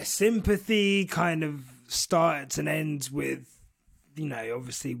their sympathy kind of starts and ends with, you know,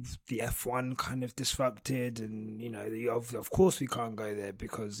 obviously the F1 kind of disrupted, and you know, of course we can't go there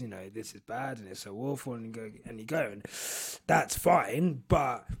because, you know, this is bad and it's so awful, and you go, and that's fine,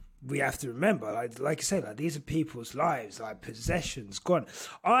 but we have to remember, like you say, like these are people's lives, like possessions gone.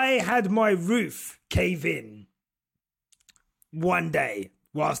 I had my roof cave in one day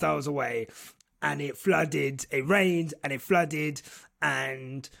whilst I was away, and it flooded. It rained and it flooded,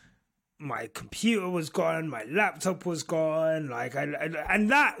 and my computer was gone, my laptop was gone, like,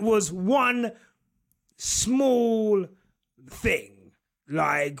 and that was one small thing,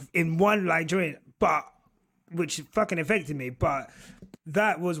 like in one, like during, but which fucking affected me, but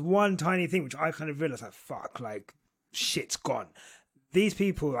that was one tiny thing which I kind of realized, like, fuck, like shit's gone. These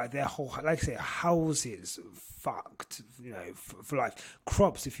people, like their whole, like I say, houses fucked, you know, for life.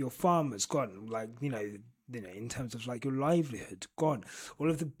 Crops, if your farmer's gone, like, you know, in terms of like your livelihood gone. All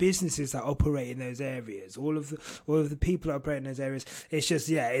of the businesses that operate in those areas, all of the people that operate in those areas. It's just,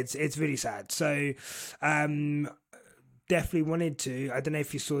 yeah, it's really sad. So, definitely wanted to. I don't know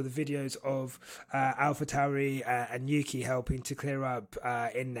if you saw the videos of AlphaTauri and Yuki helping to clear up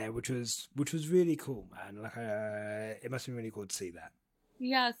in there, which was really cool, man. Like, it must have been really cool to see that.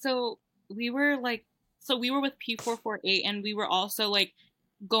 Yeah. So we were with P448, and we were also like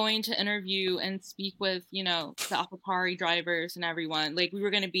going to interview and speak with, you know, the AlphaTauri drivers and everyone. Like we were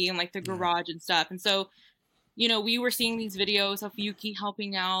going to be in like the garage and stuff. And so, you know, we were seeing these videos of Yuki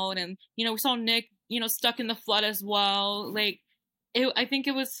helping out, and, you know, we saw Nick, you know, stuck in the flood as well. Like I think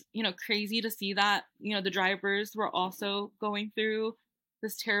it was, you know, crazy to see that, you know, the drivers were also going through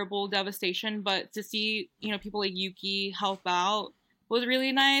this terrible devastation, but to see, you know, people like Yuki help out was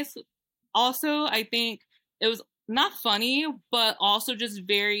really nice. Also, I think it was not funny, but also just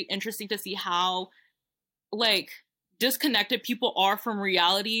very interesting to see how like disconnected people are from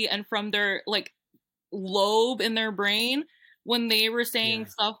reality and from their like lobe in their brain when they were saying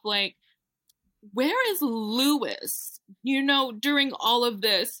stuff like, where is Lewis, you know, during all of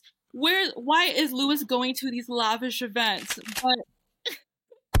this? Why is Lewis going to these lavish events? But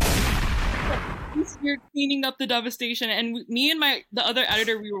he's here cleaning up the devastation. And me and the other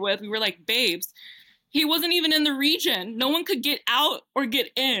editor we were with, we were like, babes, he wasn't even in the region. No one could get out or get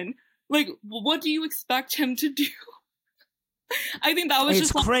in. Like, what do you expect him to do? I think that was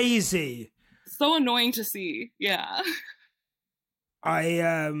just crazy. So annoying to see. Yeah.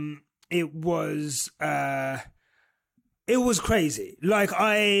 It was crazy. Like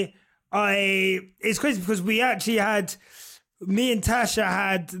it's crazy because we actually had, me and Tasha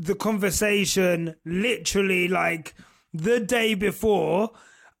had the conversation literally like the day before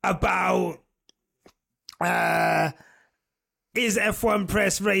about, is F1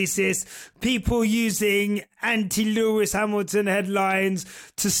 press racist? People using anti-Lewis Hamilton headlines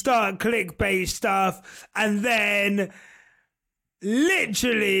to start clickbait stuff, and then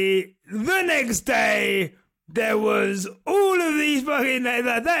literally the next day there was all of these fucking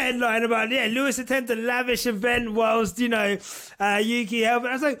that headline about Lewis attended a lavish event whilst Yuki helped.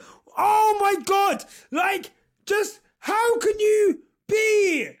 I was like, oh my god, like just how can you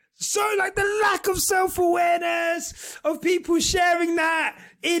be so like the lack of self-awareness of people sharing that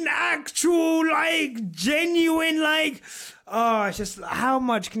in actual like genuine like. Oh, it's just how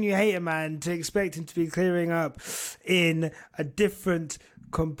much can you hate a man to expect him to be clearing up in a different,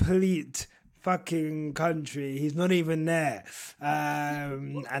 complete fucking country? He's not even there.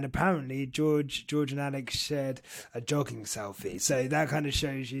 And apparently George and Alex shared a jogging selfie. So that kind of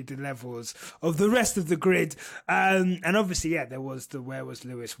shows you the levels of the rest of the grid. And obviously, there was the "Where was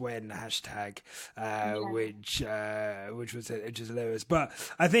Lewis when?" hashtag, which was hilarious. But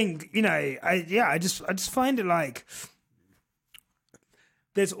I think, I just find it like,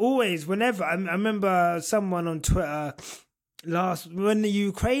 there's always, whenever, I remember someone on Twitter when the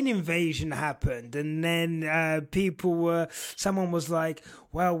Ukraine invasion happened, and then someone was like,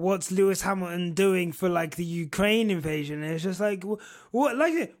 well, what's Lewis Hamilton doing for like the Ukraine invasion? And it's just like, what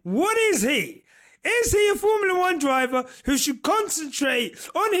is he? Is he a Formula One driver who should concentrate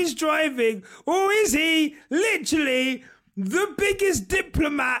on his driving, or is he literally the biggest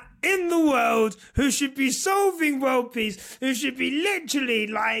diplomat in the world who should be solving world peace, who should be literally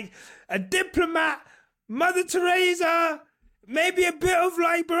like a diplomat, Mother Teresa, maybe a bit of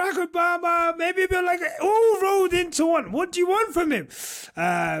like Barack Obama, maybe a bit like all rolled into one? What do you want from him?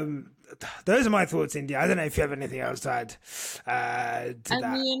 Those are my thoughts, India. I don't know if you have anything else to add to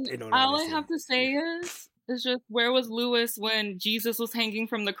that. Mean, all I have to say is just, where was Lewis when Jesus was hanging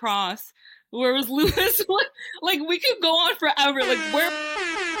from the cross? Where was Lewis? Like, we could go on forever. Like, where?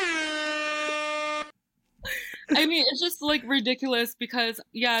 I mean, it's just like ridiculous because,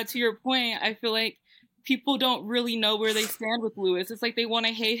 to your point, I feel like people don't really know where they stand with Lewis. It's like they want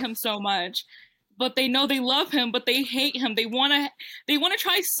to hate him so much, but they know they love him, but they hate him. They want to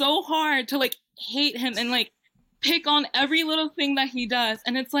try so hard to like hate him and like pick on every little thing that he does.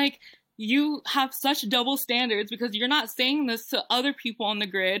 And it's like, you have such double standards because you're not saying this to other people on the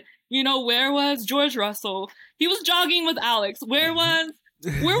grid. Where was George Russell? He was jogging with Alex. Where was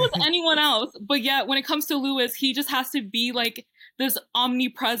anyone else? But yet, when it comes to Lewis, he just has to be like this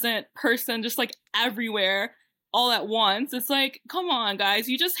omnipresent person, just like everywhere, all at once. It's like, come on, guys,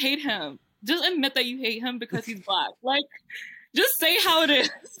 you just hate him. Just admit that you hate him because he's black. Like, just say how it is,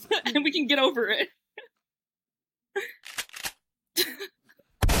 and we can get over it.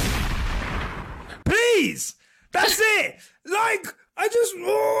 Please, that's it. Like, I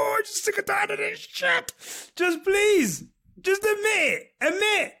just sick and tired of this shit. Just please, just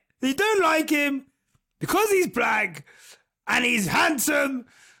admit you don't like him because he's black and he's handsome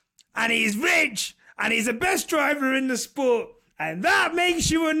and he's rich and he's the best driver in the sport, and that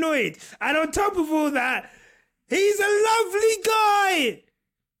makes you annoyed. And on top of all that, he's a lovely guy.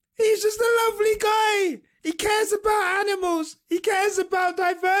 He's just a lovely guy. He cares about animals. He cares about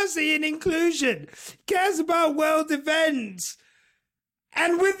diversity and inclusion. He cares about world events.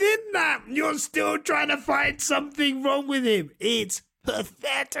 And within that, you're still trying to find something wrong with him. It's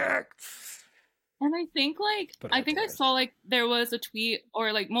pathetic. And I think I saw like there was a tweet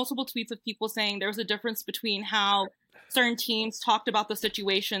or like multiple tweets of people saying there was a difference between how certain teams talked about the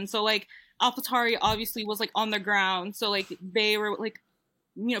situation. So like AlphaTauri obviously was like on the ground. So like they were like,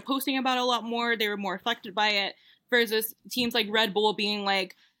 posting about it a lot more. They were more affected by it versus teams like Red Bull being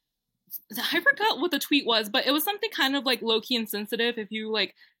like, I forgot what the tweet was, but it was something kind of like low-key insensitive if you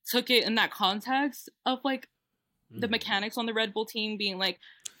like took it in that context of like the mechanics on the Red Bull team being like,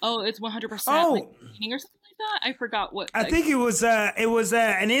 oh, it's 100% like cheating or something like that. I forgot what. I think it was an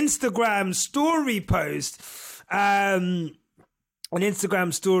Instagram story post. An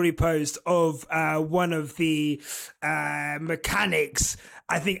Instagram story post of one of the mechanics.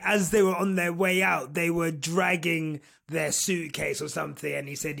 I think as they were on their way out, they were dragging their suitcase or something, and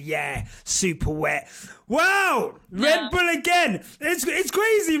he said, "Yeah, super wet." Wow, Red Bull again. It's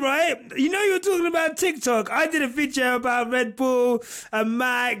crazy, right? You're talking about TikTok. I did a video about Red Bull and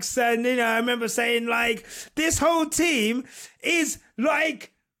Max, and I remember saying like this whole team is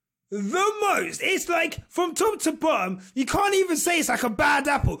like the most. It's like from top to bottom, you can't even say it's like a bad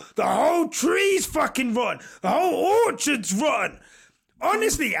apple. The whole tree's fucking rotten. The whole orchard's rotten.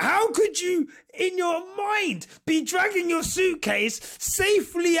 Honestly, how could you, in your mind, be dragging your suitcase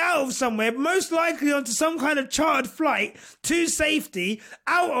safely out of somewhere, most likely onto some kind of chartered flight to safety,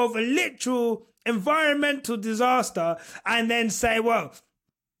 out of a literal environmental disaster, and then say, well,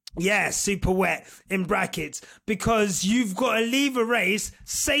 yeah, super wet in brackets, because you've got to leave a race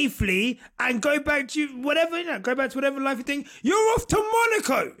safely and go back to whatever, go back to whatever life you're doing. You're off to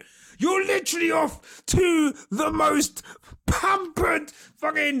Monaco. You're literally off to the most pampered,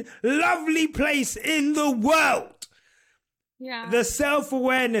 fucking lovely place in the world. Yeah. The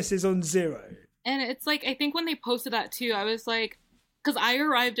self-awareness is on zero. And it's like, I think when they posted that too, I was like, because I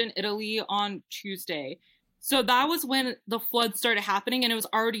arrived in Italy on Tuesday. So that was when the flood started happening, and it was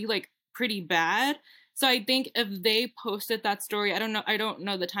already like pretty bad. So I think if they posted that story, I don't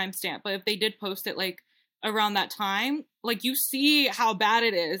know the timestamp, but if they did post it like around that time, like you see how bad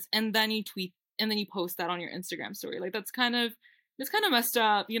it is, and then you tweet and then you post that on your Instagram story. Like it's kind of messed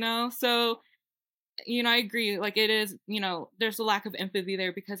up, you know? So, you know, I agree. Like it is, you know, there's a lack of empathy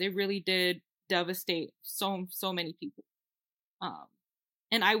there because it really did devastate so many people.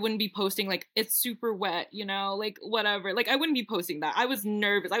 And I wouldn't be posting like it's super wet, you know, like whatever. Like I wouldn't be posting that. I was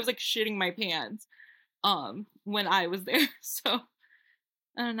nervous. I was like shitting my pants when I was there. So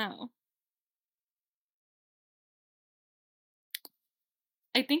I don't know.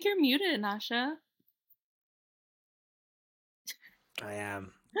 I think you're muted, Nasha. I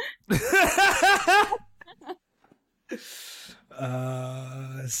am.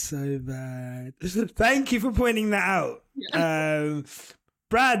 So bad. Thank you for pointing that out. Yeah.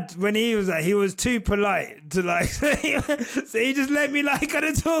 Brad, when he was too polite to like, so he just let me like kind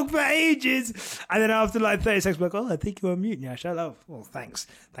of talk for ages, and then after like 30 seconds, I'm like, oh, I think you're on mute now. Shut up. Well, thanks,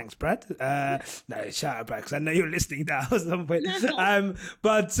 Brad. No, shout out, Brad, because I know you're listening now at some point.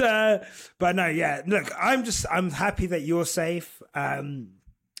 But no, yeah. Look, I'm happy that you're safe.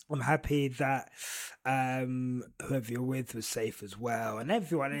 I'm happy that whoever you're with was safe as well, and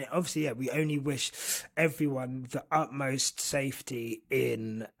everyone. And obviously, yeah, we only wish everyone the utmost safety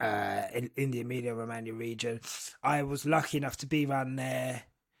in the Emilia-Romagna region. I was lucky enough to be around there.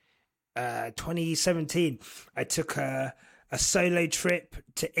 2017, I took a solo trip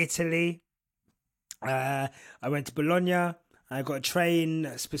to Italy. I went to Bologna. I got a train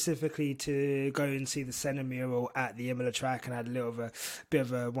specifically to go and see the Senna mural at the Imola track, and I had a bit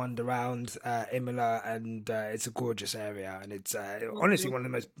of a wander around Imola, and it's a gorgeous area, and it's honestly one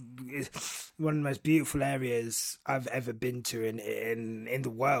of the most beautiful areas I've ever been to in the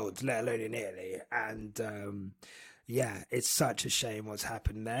world, let alone in Italy. And yeah, it's such a shame what's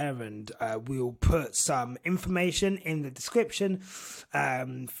happened there, and we'll put some information in the description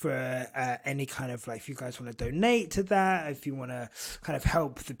for any kind of, like, if you guys want to donate to that, if you want to kind of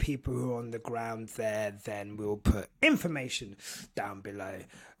help the people who are on the ground there, then we'll put information down below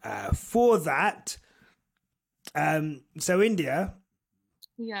for that. So India,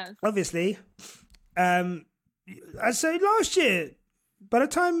 yes, obviously, I'd say last year, by the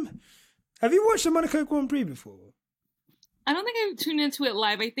time, have you watched the Monaco Grand Prix before? I don't think I tuned into it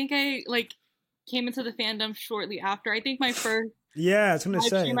live. I think I like came into the fandom shortly after. I think my first I was gonna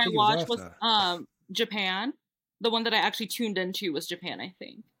say stream I watched was Japan. The one that I actually tuned into was Japan, I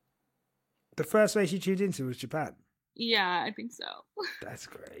think. The first race you tuned into was Japan? Yeah, I think so. That's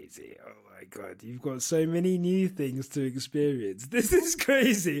crazy. Oh my god, you've got so many new things to experience. This is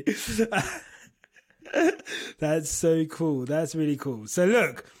crazy. That's so cool. That's really cool. So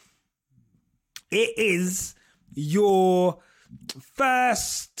look, it is your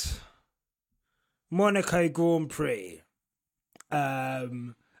first Monaco Grand Prix. How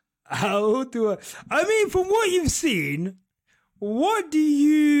do I mean, from what you've seen, what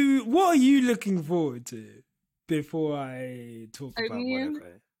are you looking forward to before I talk about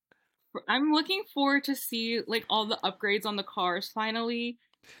Monaco? I'm looking forward to see like all the upgrades on the cars finally.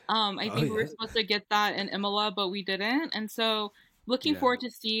 I think we were supposed to get that in Imola, but we didn't. And so looking forward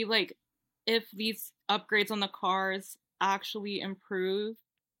to see like if these upgrades on the cars actually improve,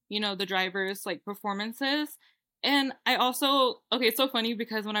 you know, the drivers' like performances. And I also, it's so funny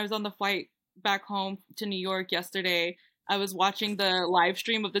because when I was on the flight back home to New York yesterday, I was watching the live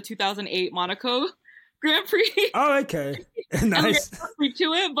stream of the 2008 Monaco Grand Prix. Oh, okay. Nice.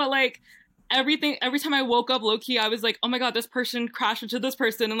 To it, but like every time I woke up low key, I was like, oh my god, this person crashed into this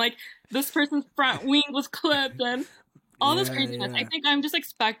person, and like this person's front wing was clipped, and all this craziness. I think I'm just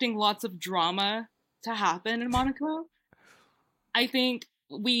expecting lots of drama to happen in Monaco. I think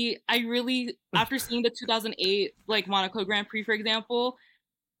I really, after seeing the 2008 like Monaco Grand Prix, for example,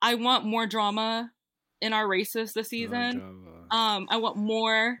 I want more drama in our races this season. I want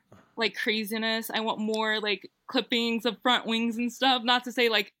more like craziness. I want more like clippings of front wings and stuff. Not to say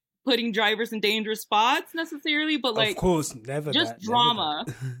like putting drivers in dangerous spots necessarily, but like, of course, never just that, drama.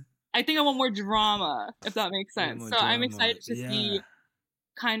 Never that. I think I want more drama, if that makes sense. So drama. I'm excited to see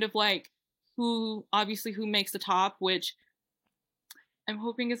kind of like who makes the top, which I'm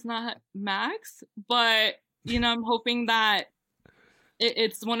hoping it's not Max, but you know, I'm hoping that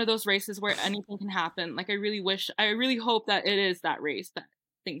it's one of those races where anything can happen. Like I really hope that it is that race that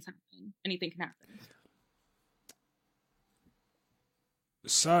things happen. Anything can happen.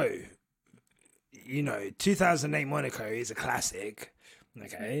 So, 2008 Monaco is a classic.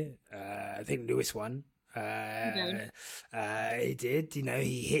 Okay, I think Lewis won. He did.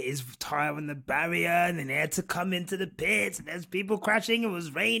 He hit his tire on the barrier, and then he had to come into the pits. And there's people crashing. It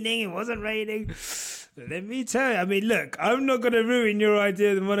was raining. It wasn't raining. Let me tell you. I mean, look, I'm not going to ruin your idea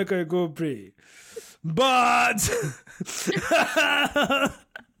of the Monaco Grand Prix, but.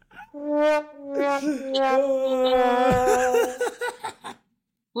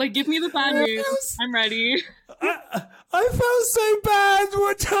 Like, give me the bad news. I'm ready. I felt so bad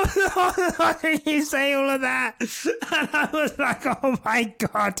watching you say all of that. And I was like, oh my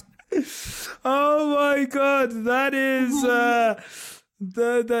God. Oh my God. That is,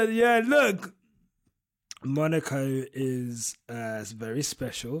 yeah, look. Monaco is very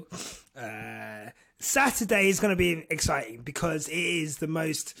special. Saturday is going to be exciting because it is the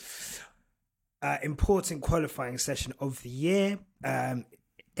most important qualifying session of the year.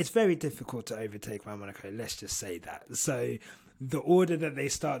 It's very difficult to overtake Monaco, let's just say that. So the order that they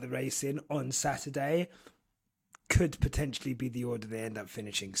start the race in on Saturday could potentially be the order they end up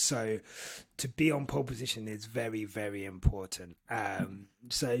finishing. So to be on pole position is very, very important. But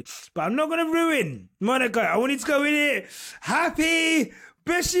I'm not going to ruin Monaco. I wanted to go in it happy,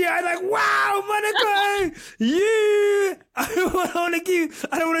 bushy. I'm like, wow, Monaco, I don't want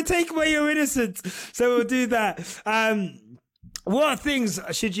to take away your innocence. So we'll do that. What things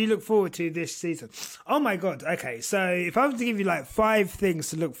should you look forward to this season? Oh my God. Okay. So if I was to give you like 5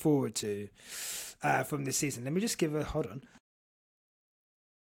 things to look forward to from this season, let me just hold on.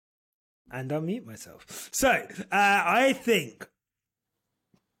 And I'll mute myself. So I think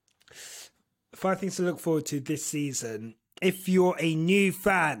 5 things to look forward to this season. If you're a new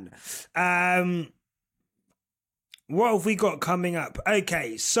fan, what have we got coming up?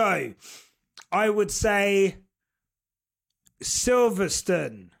 Okay. So I would say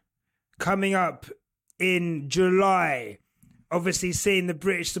Silverstone coming up in July. Obviously seeing the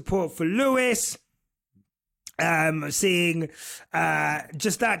British support for Lewis. Seeing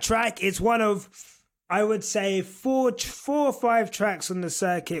just that track. It's one of, I would say, 4 or 5 tracks on the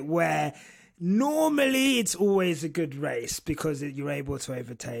circuit where normally it's always a good race because you're able to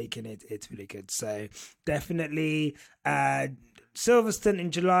overtake and it's really good. So definitely Silverstone in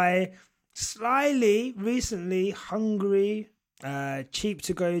July. Slightly recently Hungary, cheap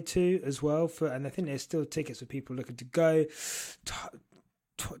to go to as well, and I think there's still tickets for people looking to go.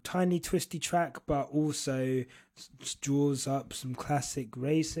 Tiny twisty track, but also draws up some classic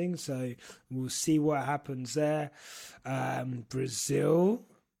racing, so we'll see what happens there. Brazil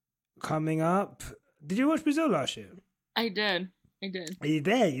coming up. Did you watch Brazil last year? I did. Are you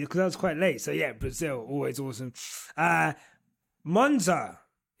there? Because I was quite late. So yeah, Brazil, always awesome. Monza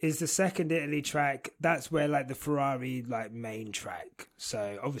is the second Italy track. That's where like the Ferrari like main track.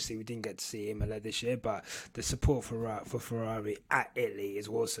 So obviously we didn't get to see Imola this year, but the support for Ferrari at Italy is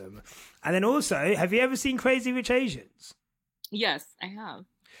awesome. And then also, have you ever seen Crazy Rich Asians? Yes, I have.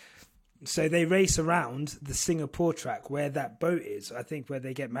 So they race around the Singapore track where that boat is, I think where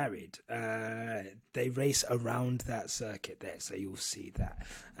they get married. They race around that circuit there, so you'll see that.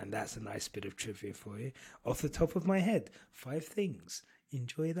 And that's a nice bit of trivia for you. Off the top of my head, 5 things.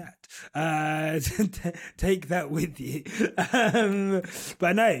 Enjoy that. Take that with you.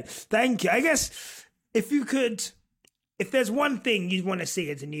 But no, thank you. I guess if there's one thing you'd want to see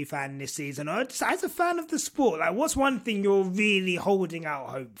as a new fan this season, or just as a fan of the sport, like what's one thing you're really holding out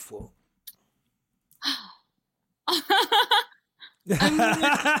hope for?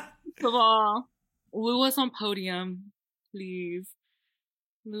 First of all, Lewis on podium, please.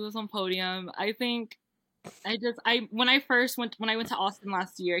 Lewis on podium. I think when I went to Austin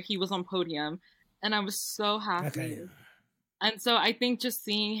last year, he was on podium, and I was so happy. Okay. And so I think just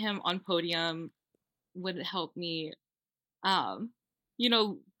seeing him on podium would help me, go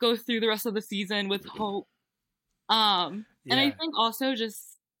through the rest of the season with hope. And I think also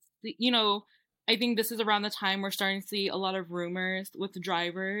just, I think this is around the time we're starting to see a lot of rumors with the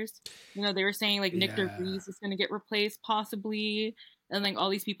drivers. They were saying like Nick DeVries is going to get replaced possibly, and like all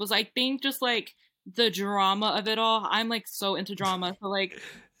these people. So I think just like the drama of it all. I'm like so into drama. So like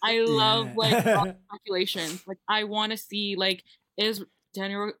I love like all the speculations. Like I want to see like, is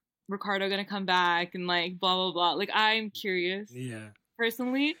Daniel Ricciardo gonna come back and like blah blah blah. Like I'm curious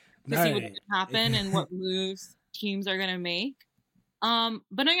personally to see what's gonna happen and what moves teams are gonna make.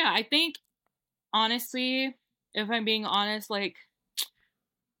 But no, yeah, I think honestly, if I'm being honest, like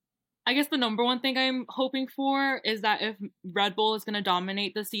I guess the number one thing I'm hoping for is that if Red Bull is going to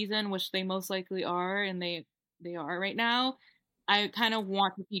dominate the season, which they most likely are, and they are right now, I kind of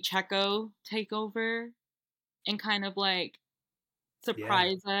want to see Checo take over and kind of like Yeah.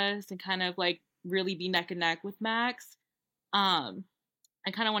 surprise us and kind of like really be neck and neck with Max. Um,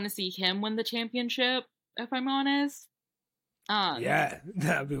 I kind of want to see him win the championship, if I'm honest. Um, Yeah,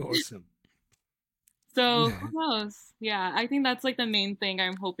 that'd be awesome. so who knows? Yeah, I think that's like the main thing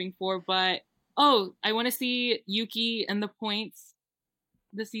I'm hoping for. But oh, I want to see Yuki and the points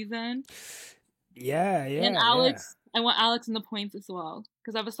this season, Yeah, and yeah, yeah. Alex. I want Alex in the points as well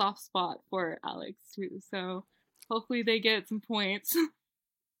because I have a soft spot for Alex too. So hopefully they get some points.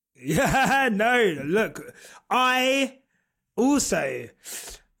 Yeah, no, look, I also,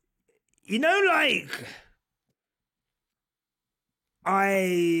 like,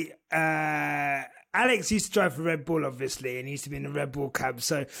 Alex used to drive for Red Bull, obviously, and he used to be in the Red Bull cab.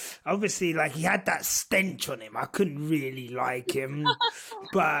 So obviously, like, he had that stench on him. I couldn't really like him,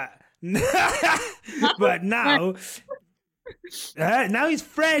 but but now he's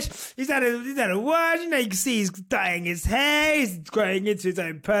fresh. He's had a word. You can see he's dyeing his hair. He's growing into his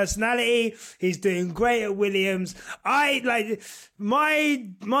own personality. He's doing great at Williams. I like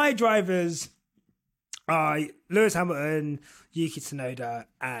my drivers are Lewis Hamilton, Yuki Tsunoda,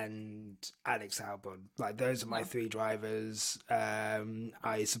 and Alex Albon. Like, those are my three drivers.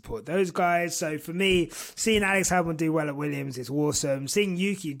 I support those guys. So for me, seeing Alex Albon do well at Williams is awesome. Seeing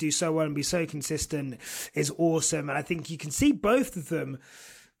Yuki do so well and be so consistent is awesome. And I think you can see both of them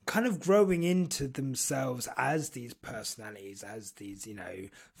kind of growing into themselves as these personalities, as these,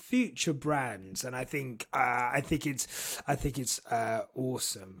 future brands. And I think it's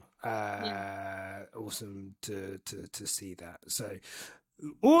awesome. Awesome to see that. So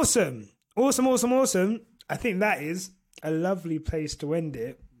awesome. I think that is a lovely place to end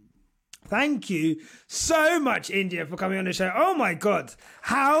it. Thank you so much, India, for coming on the show. Oh my God,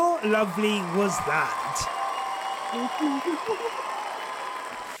 how lovely was that?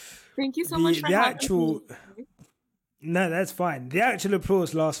 Thank you so much for having me. No, that's fine. The actual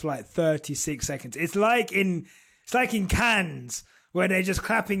applause lasts for like 36 seconds. It's like in Cannes, where they're just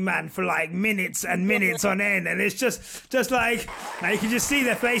clapping, man, for like minutes and minutes on end, and it's just like, now you can just see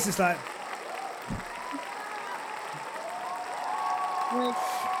their faces like.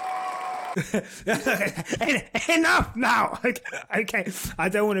 Enough now. Okay, I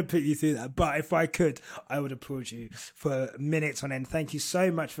don't want to put you through that, but if I could, I would applaud you for minutes on end. Thank you so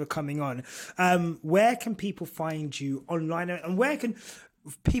much for coming on. Where can people find you online, and where can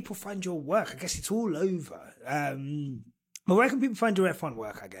people find your work? I guess it's all over. But where can people find your F1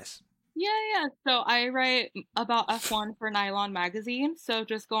 work, I guess? Yeah. So I write about F1 for Nylon magazine. So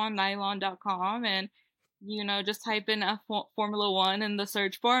just go on nylon.com and just type in Formula One in the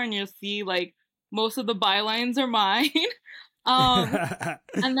search bar, and you'll see like most of the bylines are mine. And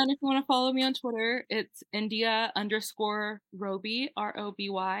then if you want to follow me on Twitter, it's India_Roby,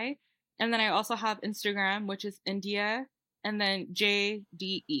 ROBY. And then I also have Instagram, which is India and then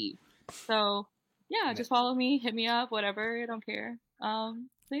JDE. So yeah, just follow me, hit me up, whatever. I don't care. So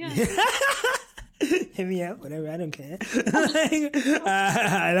yeah. Hit me up, whatever, I don't care.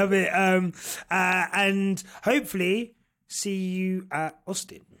 I love it. And hopefully see you at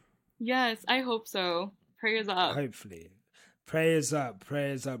Austin. Yes, I hope so. Prayers up. Hopefully. Prayers up.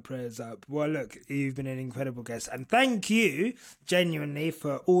 Well, look, you've been an incredible guest, and thank you genuinely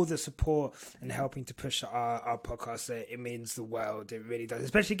for all the support and helping to push our podcast. It means the world. It really does,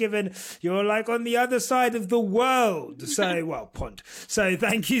 especially given you're like on the other side of the world. So, well, pond. So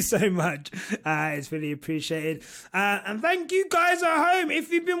thank you so much. It's really appreciated. And thank you guys at home. If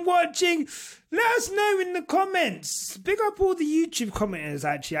you've been watching, let us know in the comments. Big up all the YouTube commenters,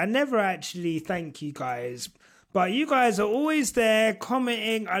 actually. I never actually thank you guys, but you guys are always there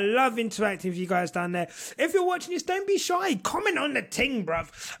commenting. I love interacting with you guys down there. If you're watching this, don't be shy. Comment on the ting,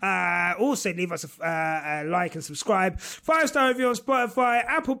 bruv. Also, leave us a like and subscribe. 5-star review on Spotify,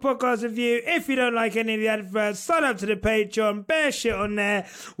 Apple Podcast review. If you don't like any of the adverts, sign up to the Patreon. Bear shit on there.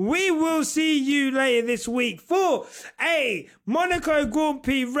 We will see you later this week for a Monaco Grand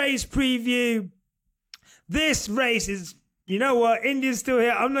Prix race preview. This race is... You know what? India's still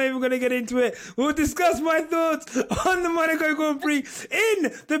here. I'm not even going to get into it. We'll discuss my thoughts on the Monaco Grand Prix in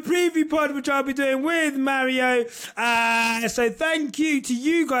the preview pod, which I'll be doing with Mario. So thank you to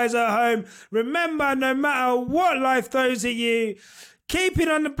you guys at home. Remember, no matter what life throws at you, keep it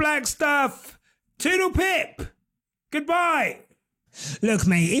on the black stuff. Toodle pip. Goodbye. Look,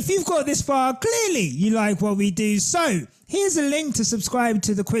 mate, if you've got this far, clearly you like what we do. So here's a link to subscribe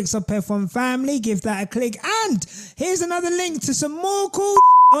to the Quickstop F1 family. Give that a click. And here's another link to some more cool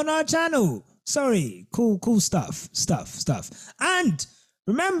on our channel. Sorry, cool stuff. And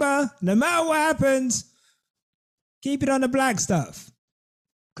remember, no matter what happens, Keep it on the black stuff.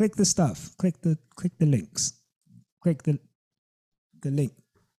 Click the stuff. Click the links. Click the link.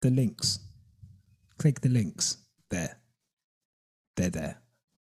 The links. Click the links. There. They're there.